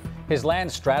Cove. His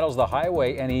land straddles the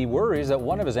highway and he worries that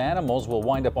one of his animals will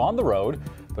wind up on the road.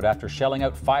 But after shelling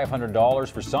out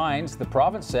 $500 for signs, the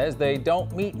province says they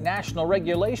don't meet national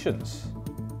regulations.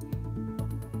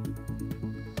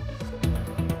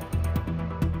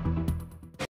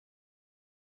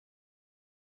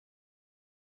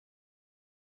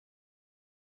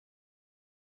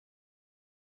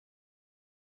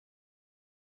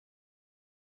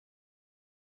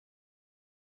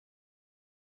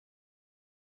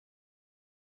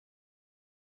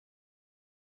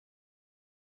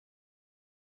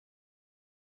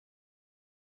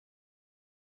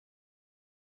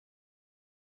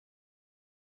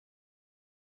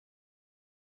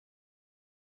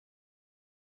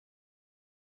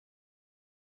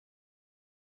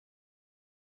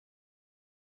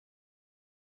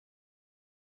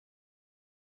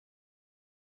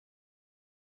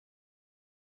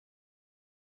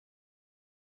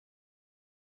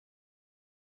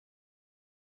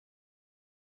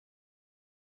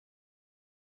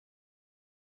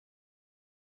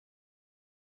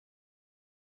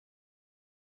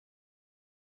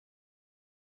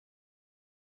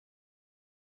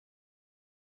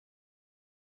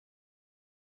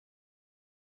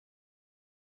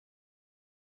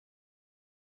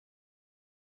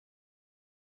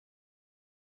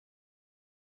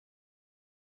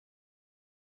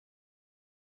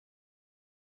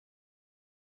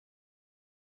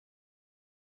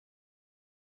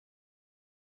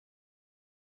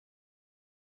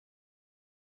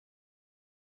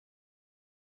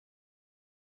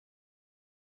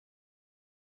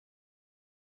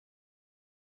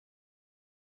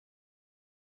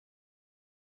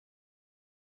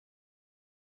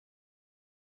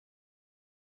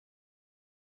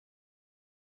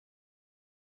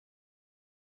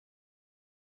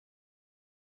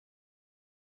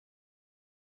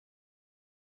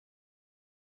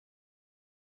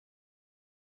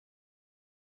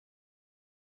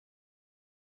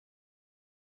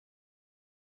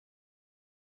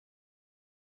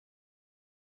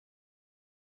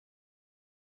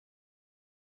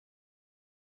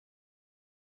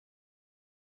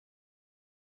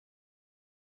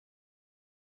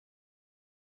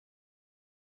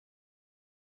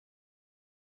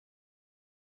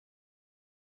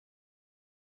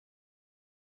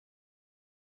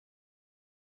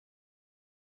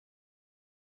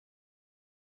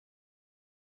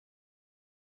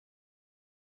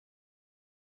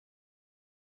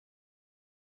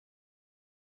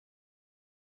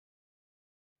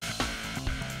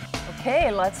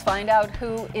 Okay, let's find out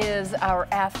who is our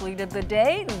athlete of the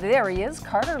day. There he is,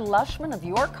 Carter Lushman of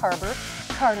York Harbor.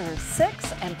 Carter is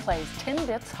 6 and plays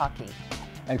Timbits hockey.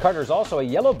 And Carter is also a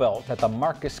yellow belt at the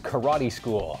Marcus Karate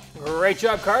School. Great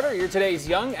job, Carter. You're today's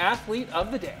young athlete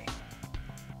of the day.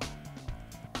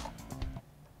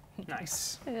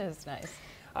 Nice. It is nice.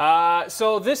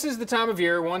 So this is the time of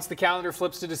year, once the calendar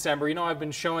flips to December, you know I've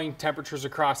been showing temperatures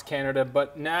across Canada,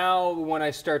 but now when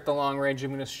I start the long range,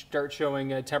 I'm going to start showing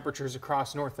temperatures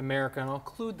across North America, and I'll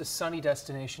include the sunny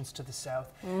destinations to the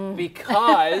south,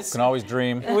 because You can always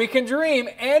dream. we can dream,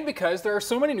 and because there are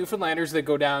so many Newfoundlanders that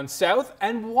go down south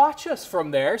and watch us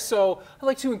from there. So I'd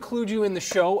like to include you in the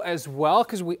show as well,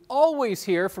 because we always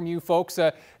hear from you folks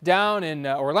down in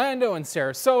Orlando and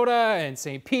Sarasota and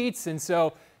St. Pete's, and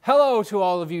so hello to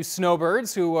all of you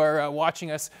snowbirds who are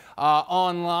watching us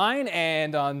online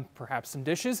and on perhaps some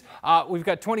dishes. We've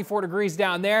got 24 degrees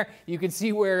down there. You can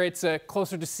see where it's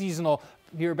closer to seasonal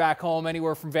here back home,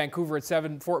 anywhere from Vancouver at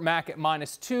 7, Fort Mac at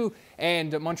 -2,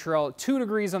 and Montreal at 2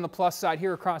 degrees on the plus side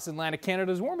here across Atlantic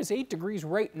Canada. As warm as 8 degrees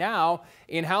right now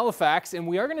in Halifax, and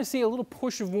we are going to see a little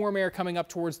push of warm air coming up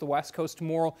towards the west coast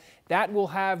tomorrow. That will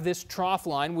have this trough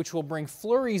line, which will bring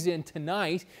flurries in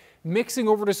tonight, mixing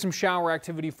over to some shower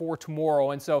activity for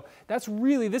tomorrow. And so this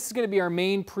is going to be our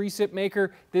main precip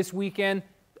maker this weekend,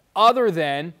 other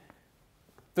than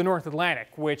the North Atlantic,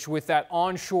 which with that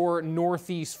onshore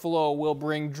northeast flow will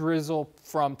bring drizzle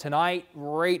from tonight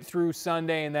right through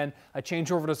Sunday, and then a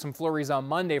change over to some flurries on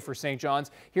Monday for St. John's.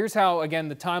 Here's how, again,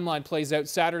 the timeline plays out.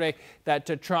 Saturday, that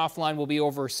trough line will be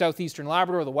over southeastern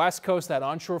Labrador, the west coast. That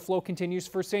onshore flow continues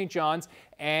for St. John's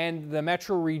and the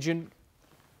metro region.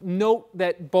 Note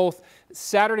that both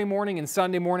Saturday morning and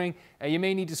Sunday morning, you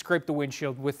may need to scrape the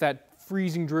windshield with that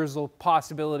freezing drizzle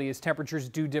possibility as temperatures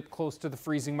do dip close to the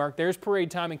freezing mark. There's parade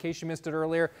time in case you missed it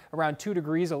earlier, around 2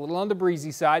 degrees, a little on the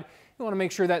breezy side. You want to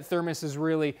make sure that thermos is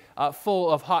really full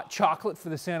of hot chocolate for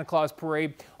the Santa Claus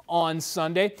parade on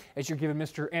Sunday, as you're giving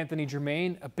Mr. Anthony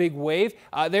Germain a big wave.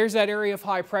 There's that area of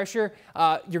high pressure.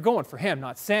 You're going for him,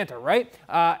 not Santa, right?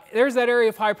 There's that area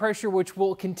of high pressure which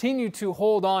will continue to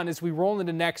hold on as we roll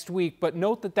into next week, but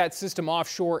note that that system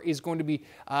offshore is going to be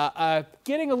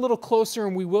getting a little closer,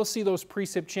 and we will see those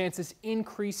precip chances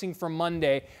increasing from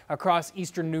Monday across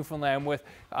eastern Newfoundland with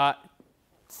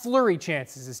flurry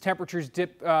chances as temperatures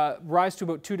rise to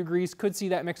about 2 degrees. Could see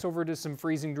that mix over to some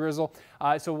freezing drizzle,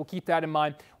 so we'll keep that in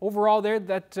mind. Overall there,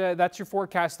 that's your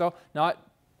forecast though. Not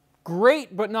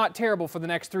great, but not terrible for the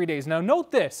next 3 days. Now note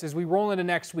this as we roll into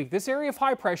next week. This area of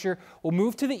high pressure will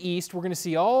move to the east. We're going to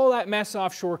see all that mess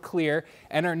offshore clear,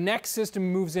 and our next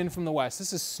system moves in from the west.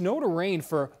 This is snow to rain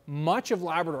for much of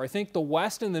Labrador. I think the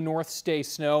west and the north stay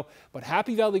snow, but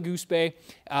Happy Valley, Goose Bay,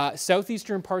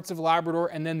 southeastern parts of Labrador,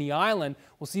 and then the island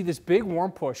will see this big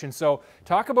warm push. And so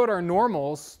talk about our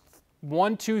normals,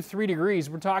 1, 2, 3 degrees.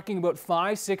 We're talking about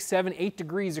 5, 6, 7, 8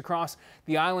 degrees across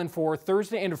the island for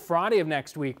Thursday and Friday of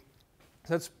next week.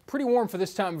 So that's pretty warm for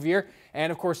this time of year,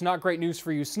 and of course not great news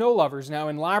for you snow lovers. Now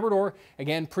in Labrador,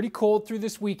 again, pretty cold through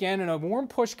this weekend, and a warm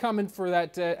push coming for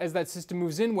that as that system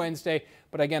moves in Wednesday.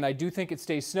 But again, I do think it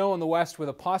stays snow in the west with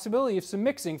a possibility of some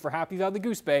mixing for Happy Valley,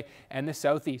 Goose Bay, and the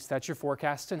southeast. That's your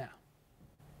forecast to now.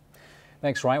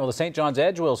 Thanks, Ryan. Well, the St. John's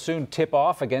Edge will soon tip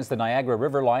off against the Niagara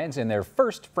River Lions in their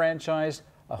first franchise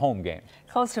home game.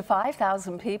 Close to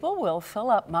 5,000 people will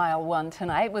fill up Mile 1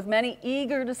 tonight, with many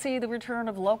eager to see the return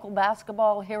of local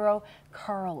basketball hero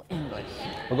Carl English.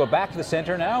 We'll go back to the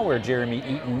center now where Jeremy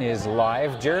Eaton is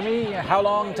live. Jeremy, how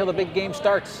long until the big game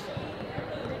starts?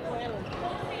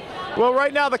 Well,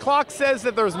 right now the clock says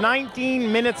that there's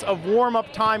 19 minutes of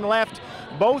warm-up time left.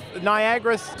 Both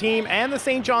Niagara's team and the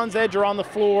St. John's Edge are on the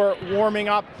floor warming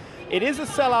up. It is a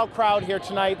sellout crowd here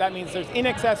tonight. That means there's in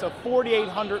excess of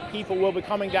 4,800 people will be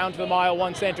coming down to the Mile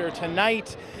 1 Center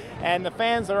tonight, and the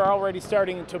fans are already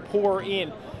starting to pour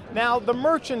in. Now, the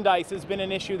merchandise has been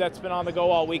an issue that's been on the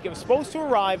go all week. It was supposed to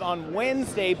arrive on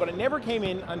Wednesday, but it never came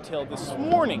in until this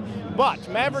morning. But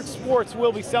Maverick Sports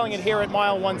will be selling it here at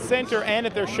Mile 1 Center and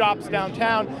at their shops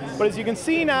downtown. But as you can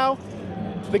see now,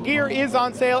 the gear is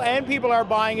on sale and people are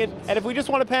buying it. And if we just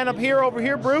want to pan up here, over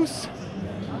here, Bruce,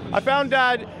 I found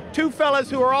two fellas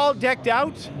who are all decked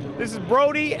out. This is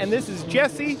Brody and this is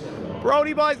Jesse.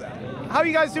 Brody, boys, how are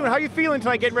you guys doing? How are you feeling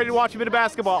tonight getting ready to watch a bit of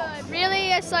basketball?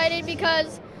 Really excited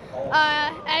because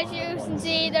as you can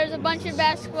see, there's a bunch of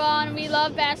basketball and we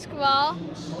love basketball.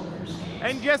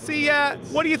 And Jesse,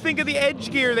 what do you think of the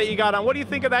Edge gear that you got on? What do you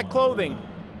think of that clothing?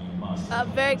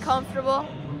 Very comfortable,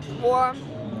 warm,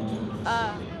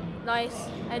 nice,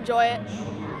 enjoy it.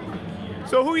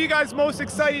 So who are you guys most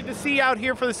excited to see out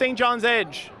here for the St. John's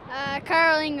Edge?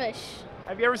 Carl English.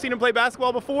 Have you ever seen him play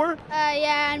basketball before?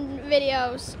 Yeah, and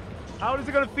videos. How is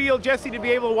it going to feel, Jesse, to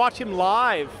be able to watch him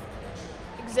live?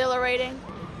 Exhilarating,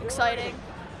 exciting.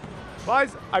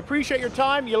 Guys, I appreciate your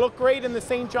time. You look great in the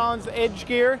St. John's Edge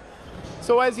gear.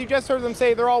 So as you just heard them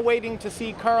say, they're all waiting to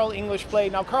see Carl English play.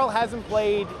 Now, Carl hasn't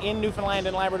played in Newfoundland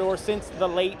and Labrador since the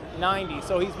late 90s.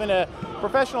 So he's been a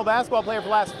professional basketball player for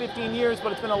the last 15 years,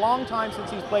 but it's been a long time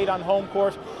since he's played on home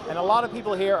court. And a lot of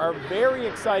people here are very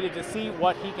excited to see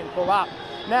what he can pull up.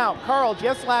 Now, Carl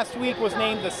just last week was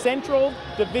named the Central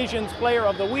Division's Player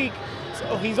of the Week.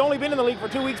 So he's only been in the league for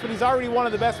 2 weeks, but he's already one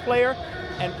of the best players.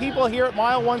 And people here at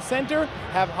Mile One Center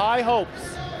have high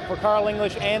hopes for Carl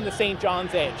English and the St.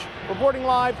 John's Edge. Reporting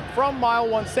live from Mile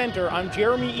One Center, I'm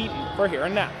Jeremy Eaton for Here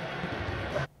and Now.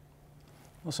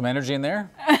 Well, some energy in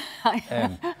there.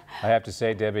 And I have to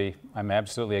say, Debbie, I'm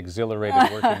absolutely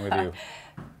exhilarated working with you.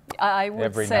 I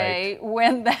would say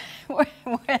when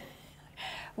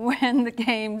the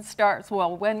game starts,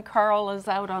 well, when Carl is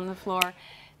out on the floor,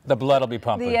 the blood will be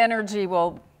pumping. The energy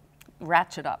will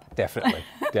ratchet up. Definitely,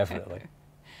 definitely.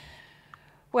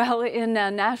 Well, in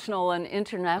national and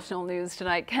international news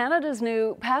tonight, Canada's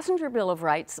new Passenger Bill of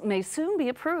Rights may soon be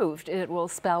approved. It will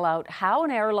spell out how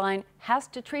an airline has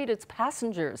to treat its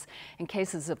passengers in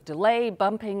cases of delay,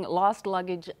 bumping, lost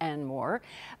luggage, and more.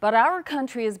 But our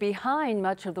country is behind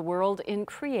much of the world in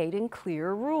creating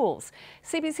clear rules.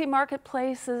 CBC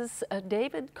Marketplace's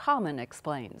David Common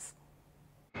explains.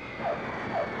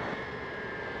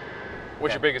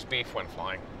 What's your biggest beef when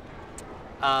flying?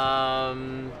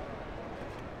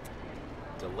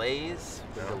 Delays.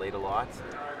 Been delayed a lot.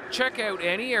 Check out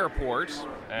any airport.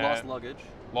 Lost luggage.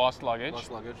 Lost luggage.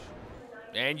 Lost luggage.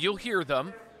 And you'll hear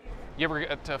them. You ever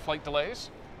get flight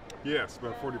delays? Yes,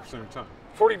 about 40% of the time.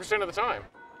 40% of the time.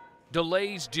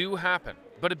 Delays do happen,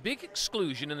 but a big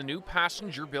exclusion in the new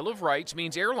Passenger Bill of Rights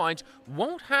means airlines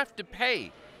won't have to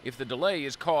pay if the delay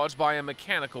is caused by a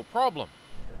mechanical problem.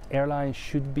 Airlines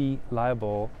should be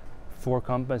liable for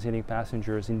compensating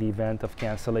passengers in the event of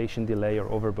cancellation, delay, or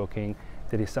overbooking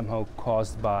that is somehow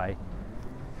caused by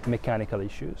mechanical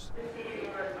issues.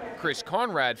 Chris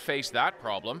Conrad faced that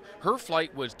problem. Her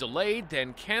flight was delayed,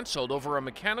 then canceled over a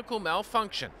mechanical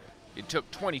malfunction. It took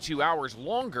 22 hours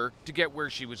longer to get where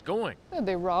she was going.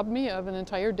 They robbed me of an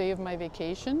entire day of my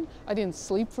vacation. I didn't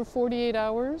sleep for 48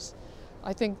 hours.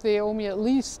 I think they owe me at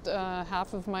least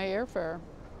half of my airfare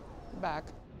back.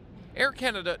 Air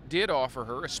Canada did offer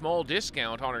her a small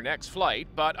discount on her next flight,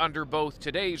 but under both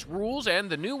today's rules and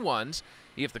the new ones,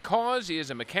 if the cause is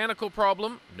a mechanical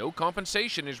problem, no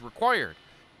compensation is required.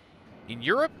 In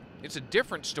Europe, it's a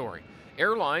different story.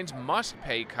 Airlines must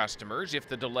pay customers if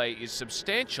the delay is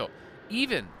substantial,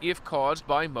 even if caused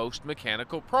by most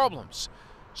mechanical problems.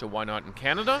 So why not in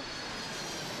Canada?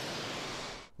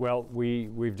 Well,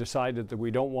 we've decided that we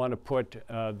don't want to put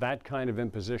that kind of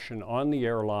imposition on the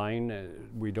airline.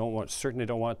 We certainly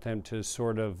don't want them to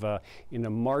sort of, in a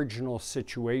marginal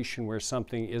situation where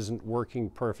something isn't working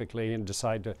perfectly and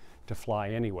decide to fly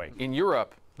anyway. In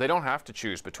Europe, they don't have to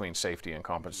choose between safety and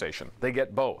compensation. They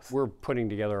get both. We're putting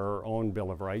together our own Bill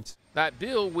of Rights. That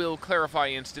bill will clarify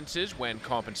instances when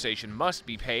compensation must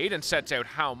be paid and sets out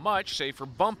how much, say for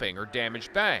bumping or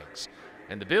damaged bags.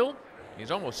 And the bill is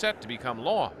almost set to become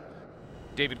law.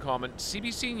 David Common,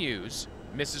 CBC News,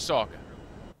 Mississauga.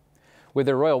 With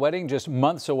their royal wedding just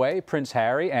months away, Prince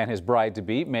Harry and his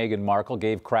bride-to-be, Meghan Markle,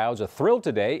 gave crowds a thrill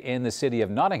today in the city of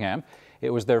Nottingham. It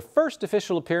was their first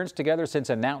official appearance together since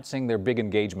announcing their big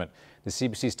engagement. The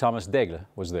CBC's Thomas Daigle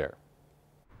was there.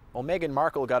 Well, Meghan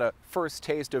Markle got a first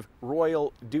taste of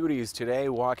royal duties today,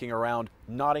 walking around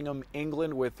Nottingham,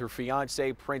 England, with her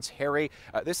fiancé, Prince Harry.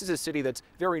 This is a city that's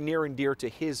very near and dear to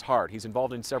his heart. He's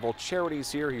involved in several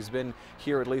charities here. He's been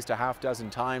here at least a half dozen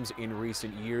times in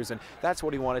recent years, and that's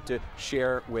what he wanted to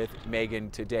share with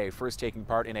Meghan today. First taking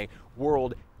part in a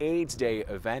World AIDS Day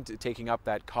event, taking up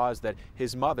that cause that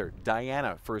his mother,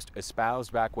 Diana, first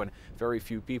espoused back when very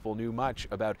few people knew much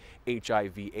about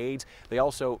HIV/AIDS. They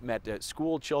also met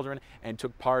school children and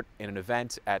took part in an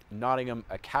event at Nottingham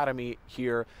Academy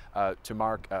here to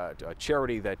mark a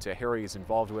charity that Harry is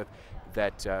involved with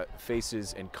that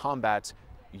faces and combats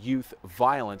youth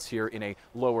violence here in a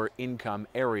lower income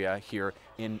area here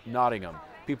in Nottingham.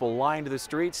 People lined the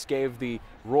streets, gave the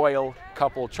royal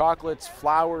couple chocolates,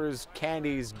 flowers,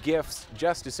 candies, gifts,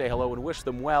 just to say hello and wish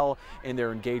them well in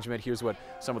their engagement. Here's what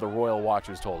some of the royal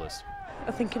watchers told us.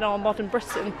 I think in our modern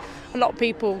Britain, a lot of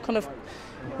people kind of,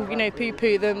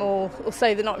 poo-poo them or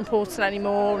say they're not important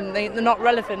anymore and they're not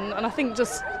relevant. And I think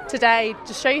just today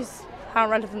just shows how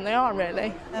relevant they are,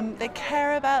 really. They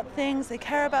care about things, they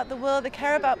care about the world, they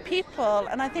care about people,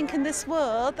 and I think in this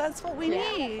world that's what we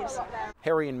need.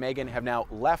 Harry and Meghan have now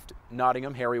left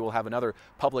Nottingham. Harry will have another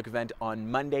public event on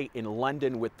Monday in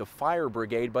London with the fire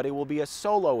brigade, but it will be a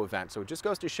solo event. So it just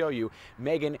goes to show you,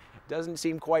 Meghan doesn't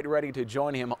seem quite ready to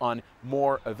join him on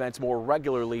more events more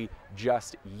regularly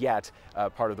just yet,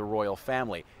 part of the royal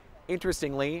family.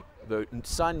 Interestingly, the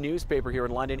Sun newspaper here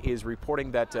in London is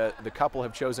reporting that the couple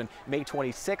have chosen May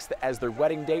 26th as their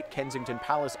wedding date. Kensington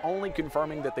Palace only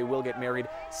confirming that they will get married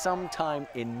sometime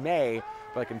in May.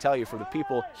 But I can tell you, for the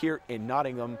people here in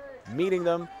Nottingham, meeting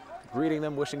them, greeting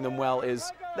them, wishing them well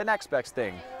is the next best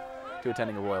thing to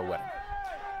attending a royal wedding.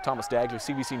 Thomas Dagler,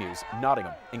 CBC News,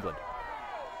 Nottingham, England.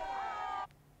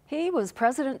 He was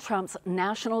President Trump's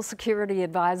national security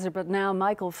advisor, but now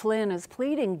Michael Flynn is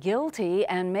pleading guilty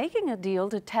and making a deal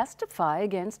to testify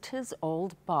against his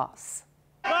old boss.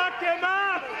 Lock him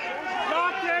up!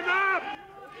 Lock him up!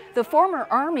 The former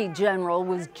Army general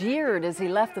was jeered as he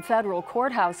left the federal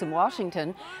courthouse in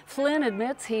Washington. Flynn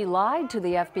admits he lied to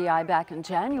the FBI back in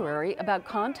January about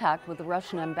contact with the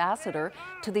Russian ambassador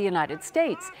to the United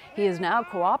States. He is now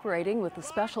cooperating with the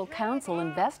special counsel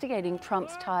investigating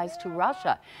Trump's ties to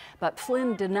Russia. But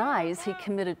Flynn denies he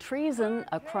committed treason,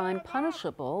 a crime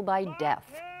punishable by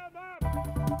death.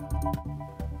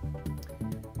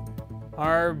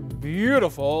 Our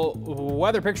beautiful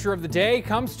weather picture of the day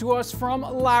comes to us from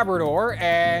Labrador,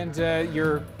 and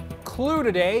your clue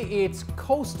today, it's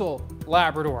coastal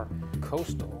Labrador.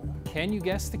 Coastal. Can you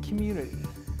guess the community?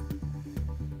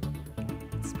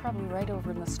 It's probably right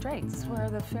over in the Straits where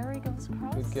the ferry goes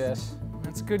across. Good guess.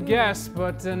 That's a good guess,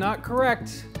 but not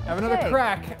correct. Have another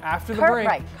crack after the break.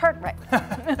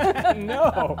 Cartwright.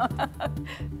 No.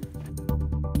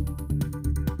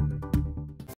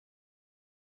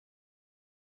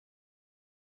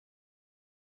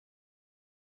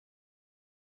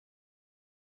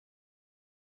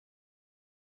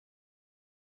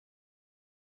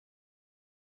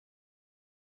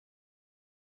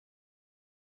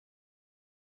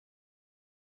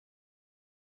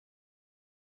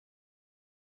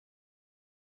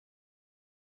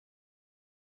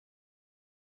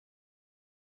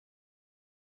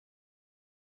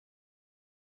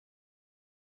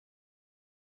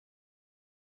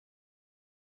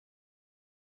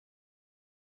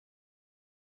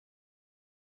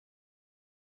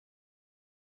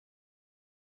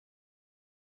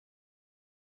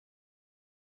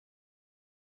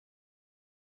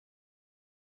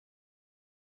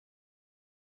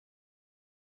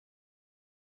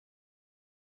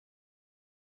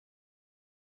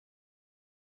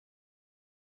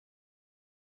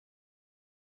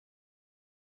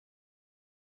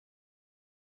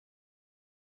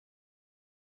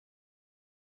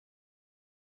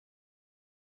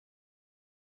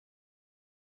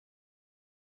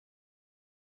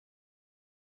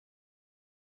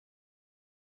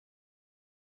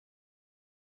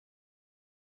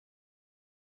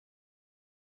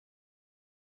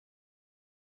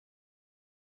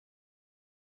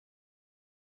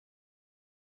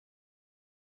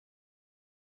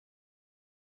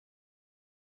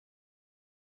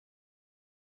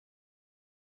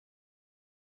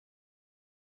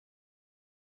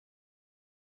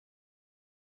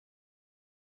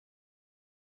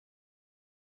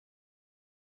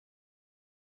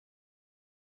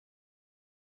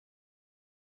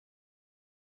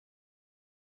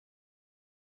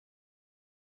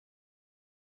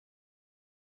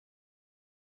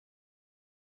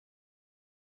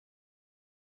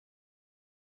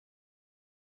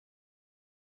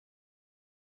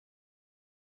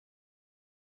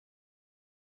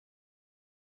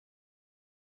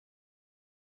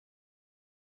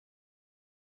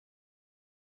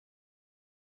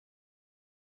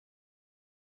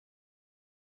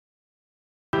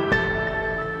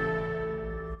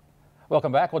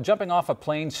 Welcome back. Well, jumping off a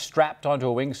plane strapped onto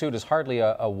a wingsuit is hardly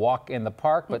a walk in the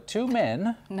park, but two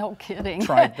men no kidding.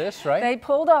 tried this, right? They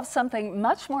pulled off something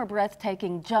much more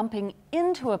breathtaking, jumping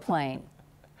into a plane.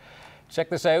 Check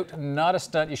this out. Not a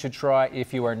stunt you should try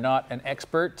if you are not an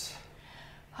expert.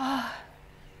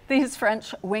 These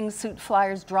French wingsuit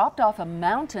flyers dropped off a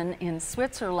mountain in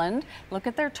Switzerland. Look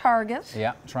at their target.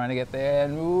 Yeah, trying to get there,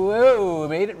 and whoa,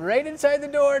 made it right inside the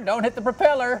door. Don't hit the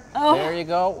propeller. Oh. There you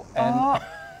go. And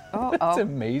it's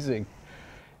amazing.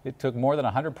 It took more than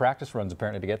 100 practice runs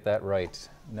apparently to get that right.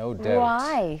 No doubt.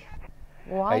 Why?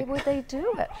 Why would they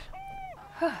do it?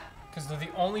 Because they're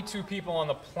the only two people on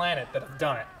the planet that have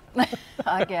done it.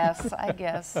 I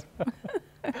guess.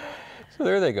 So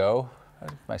there they go.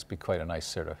 That must be quite a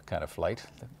nice kind of flight.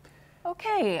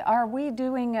 Okay, are we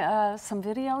doing some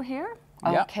video here?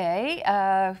 Yeah. Okay.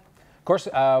 Of course,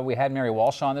 we had Mary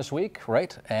Walsh on this week,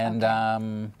 right?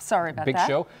 And sorry about big that.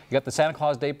 show. You got the Santa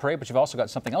Claus Day Parade, but you've also got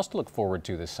something else to look forward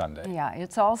to this Sunday. Yeah,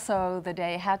 it's also the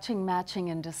day Hatching, Matching,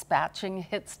 and Dispatching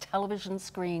hits television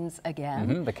screens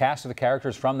again. The cast of the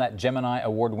characters from that Gemini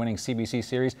award-winning CBC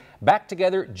series back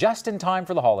together just in time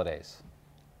for the holidays.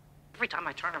 Every time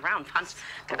I turn around, Hans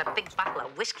got a big bottle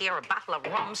of whiskey or a bottle of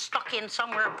rum stuck in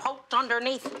somewhere, poked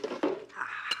underneath.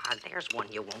 Ah, there's one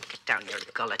you won't get down your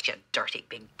gullet, you dirty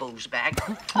big booze bag.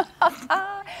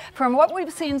 From what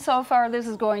we've seen so far, this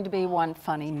is going to be one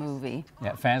funny movie.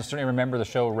 Yeah, fans certainly remember the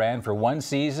show ran for one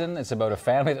season. It's about a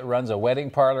family that runs a wedding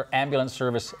parlor, ambulance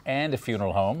service, and a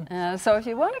funeral home. So if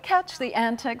you want to catch the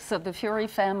antics of the Fury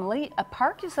family,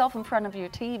 park yourself in front of your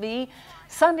TV.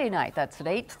 Sunday night, that's at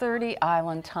 8:30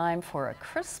 Island time for A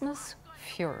Christmas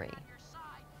Fury.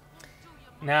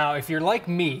 Now, if you're like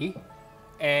me,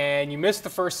 and you missed the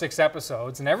first 6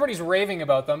 episodes, and everybody's raving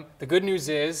about them, the good news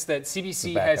is that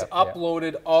CBC has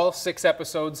uploaded all 6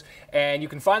 episodes, and you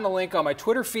can find the link on my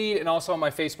Twitter feed and also on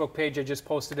my Facebook page. I just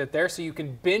posted it there, so you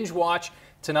can binge watch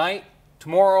tonight,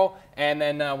 tomorrow, and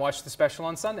then watch the special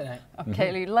on Sunday night.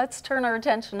 Okay, let's turn our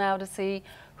attention now to see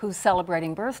who's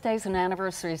celebrating birthdays and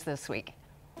anniversaries this week.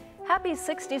 Happy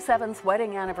 67th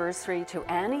wedding anniversary to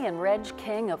Annie and Reg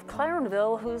King of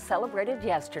Clarenville, who celebrated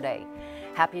yesterday.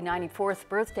 Happy 94th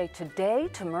birthday today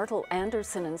to Myrtle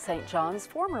Anderson in St. John's,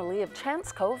 formerly of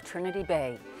Chance Cove, Trinity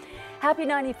Bay. Happy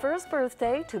 91st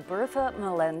birthday to Bertha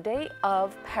Melende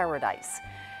of Paradise.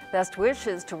 Best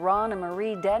wishes to Ron and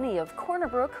Marie Denny of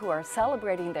Cornerbrook, who are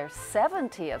celebrating their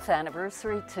 70th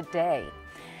anniversary today.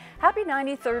 Happy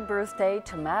 93rd birthday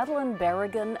to Madeline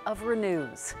Berrigan of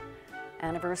Renews.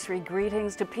 Anniversary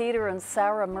greetings to Peter and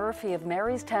Sarah Murphy of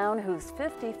Marystown, whose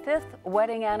 55th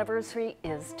wedding anniversary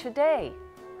is today.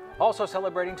 Also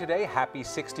celebrating today, happy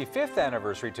 65th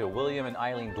anniversary to William and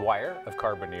Eileen Dwyer of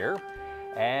Carbonear.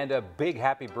 And a big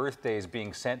happy birthday is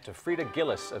being sent to Frida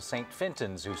Gillis of St.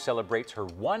 Finton's, who celebrates her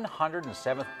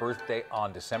 107th birthday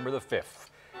on December the 5th.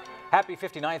 Happy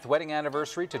 59th wedding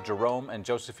anniversary to Jerome and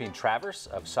Josephine Travers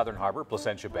of Southern Harbor,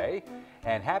 Placentia Bay.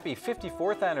 And happy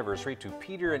 54th anniversary to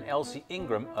Peter and Elsie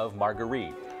Ingram of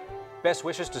Marguerite. Best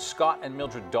wishes to Scott and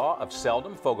Mildred Daw of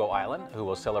Seldom, Fogo Island, who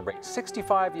will celebrate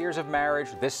 65 years of marriage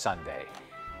this Sunday.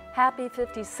 Happy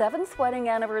 57th wedding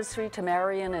anniversary to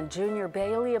Marion and Junior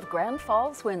Bailey of Grand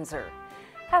Falls, Windsor.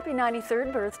 Happy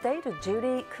 93rd birthday to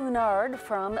Judy Cunard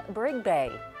from Brig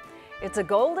Bay. It's a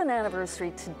golden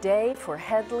anniversary today for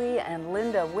Headley and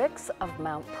Linda Wicks of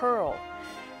Mount Pearl.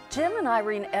 Jim and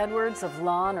Irene Edwards of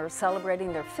Lawn are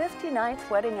celebrating their 59th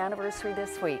wedding anniversary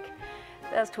this week.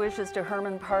 Best wishes to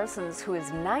Herman Parsons, who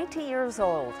is 90 years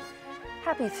old.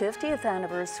 Happy 50th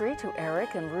anniversary to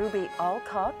Eric and Ruby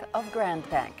Alcock of Grand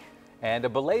Bank. And a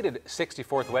belated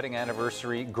 64th wedding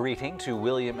anniversary greeting to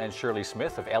William and Shirley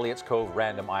Smith of Elliot's Cove,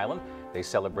 Random Island. They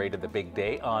celebrated the big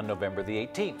day on November the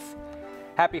 18th.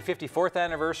 Happy 54th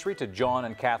anniversary to John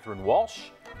and Catherine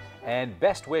Walsh. And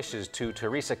best wishes to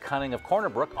Teresa Cunning of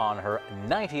Cornerbrook on her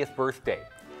 90th birthday.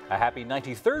 A happy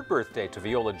 93rd birthday to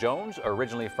Viola Jones,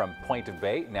 originally from Point of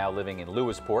Bay, now living in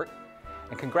Lewisport.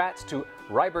 And congrats to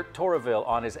Rybert Torreville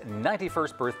on his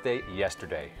 91st birthday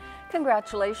yesterday.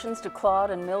 Congratulations to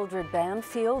Claude and Mildred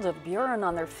Banfield of Buren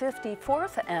on their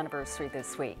 54th anniversary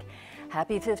this week.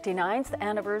 Happy 59th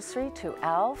anniversary to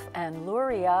Alf and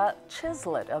Luria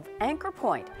Chislett of Anchor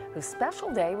Point, whose special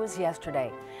day was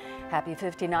yesterday. Happy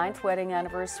 59th wedding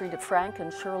anniversary to Frank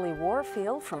and Shirley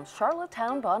Warfield from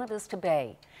Charlottetown, Bonavista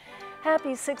Bay.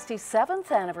 Happy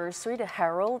 67th anniversary to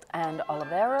Harold and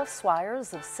Olivera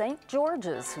Swires of St.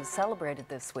 George's, who celebrated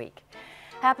this week.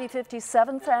 Happy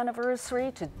 57th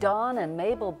anniversary to Dawn and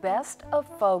Mabel Best of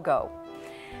Fogo.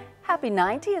 Happy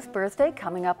 90th birthday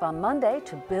coming up on Monday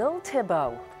to Bill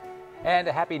Thibault. And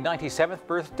a happy 97th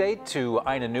birthday to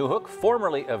Ina Newhook,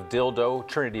 formerly of Dildo,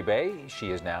 Trinity Bay.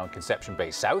 She is now in Conception Bay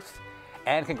South.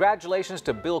 And congratulations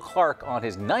to Bill Clark on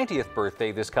his 90th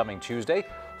birthday this coming Tuesday,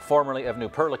 formerly of New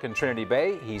Perlican, Trinity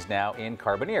Bay. He's now in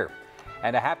Carbonear.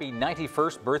 And a happy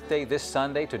 91st birthday this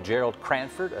Sunday to Gerald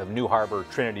Cranford of New Harbour,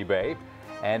 Trinity Bay.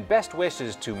 And best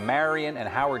wishes to Marion and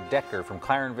Howard Decker from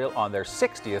Clarenville on their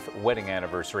 60th wedding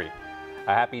anniversary.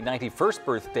 A happy 91st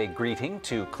birthday greeting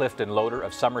to Clifton Loader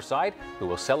of Summerside, who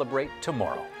will celebrate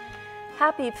tomorrow.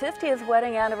 Happy 50th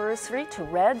wedding anniversary to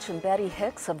Reg and Betty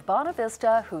Hicks of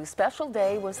Bonavista, whose special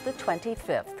day was the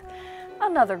 25th.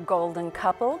 Another golden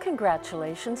couple,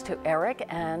 congratulations to Eric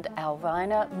and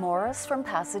Alvina Morris from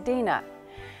Pasadena.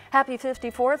 Happy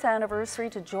 54th anniversary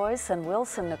to Joyce and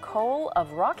Wilson Nicole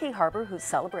of Rocky Harbor, who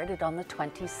celebrated on the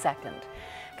 22nd.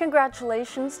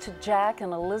 Congratulations to Jack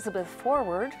and Elizabeth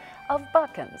Forward of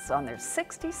Buckens on their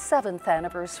 67th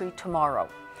anniversary tomorrow.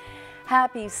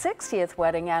 Happy 60th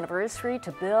wedding anniversary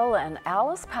to Bill and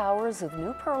Alice Powers of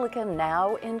New Perlican,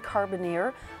 now in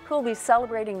Carbonear, who will be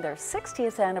celebrating their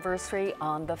 60th anniversary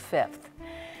on the 5th.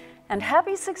 And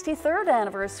happy 63rd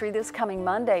anniversary this coming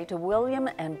Monday to William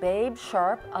and Babe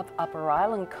Sharp of Upper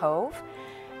Island Cove.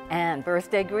 And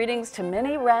birthday greetings to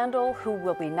Minnie Randall, who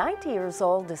will be 90 years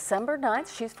old December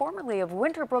 9th. She's formerly of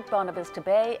Winterbrook, Bonavista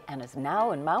Bay, and is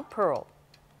now in Mount Pearl.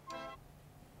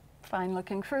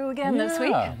 Fine-looking crew again this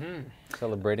week.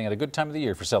 Celebrating at a good time of the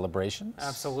year for celebrations.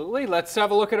 Absolutely. Let's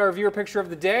have a look at our viewer picture of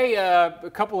the day.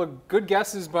 A couple of good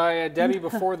guesses by Debbie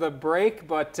before the break,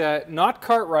 but not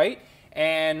Cartwright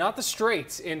and not the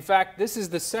Straits. In fact, this is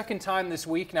the second time this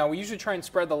week. Now, we usually try and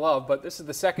spread the love, but this is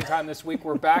the second time this week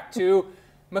we're back to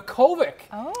Makovic.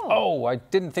 Oh, I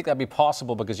didn't think that'd be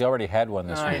possible because you already had one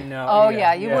this week. I know. Oh,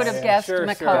 yeah, you would have guessed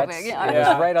Makovic. It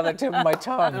was right on the tip of my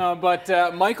tongue.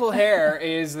 But Michael Hare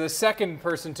is the second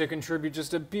person to contribute.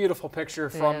 Just a beautiful picture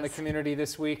from the community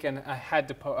this week, and I had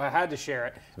to share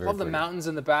it. Love the mountains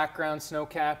in the background,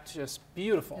 snow-capped, just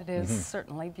beautiful. It is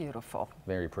certainly beautiful.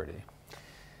 Very pretty.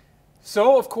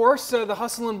 So, of course, the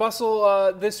hustle and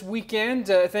bustle this weekend.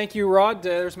 Thank you, Rod.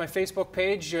 There's my Facebook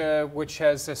page, which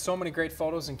has so many great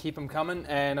photos, and keep them coming.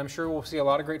 And I'm sure we'll see a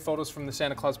lot of great photos from the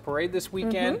Santa Claus Parade this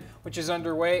weekend, which is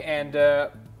underway. And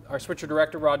our Switcher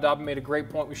director, Rod Dobbin, made a great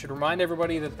point. We should remind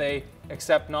everybody that they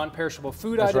accept non-perishable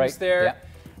food items there. Yeah.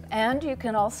 And you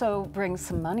can also bring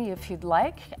some money if you'd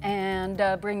like, and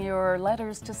bring your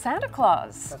letters to Santa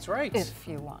Claus. That's right. If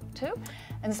you want to.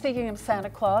 And speaking of Santa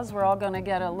Claus, we're all going to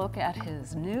get a look at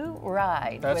his new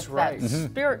ride with that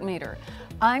spirit meter.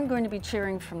 I'm going to be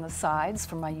cheering from the sides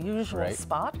from my usual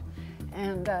spot,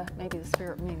 and maybe the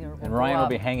spirit meter will And Ryan go will up.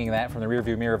 be hanging that from the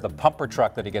rearview mirror of the pumper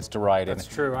truck that he gets to ride in. That's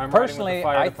true. I'm Personally, riding with the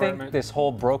fire I department. think this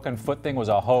whole broken foot thing was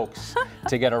a hoax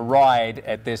to get a ride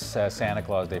at this Santa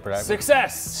Claus Day.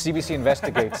 Success! CBC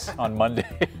investigates on Monday.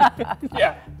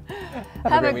 Yeah.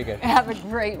 Have a great weekend. Have a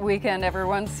great weekend,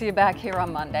 everyone. See you back here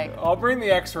on Monday. I'll bring the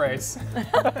x-rays.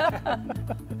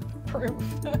 Proof.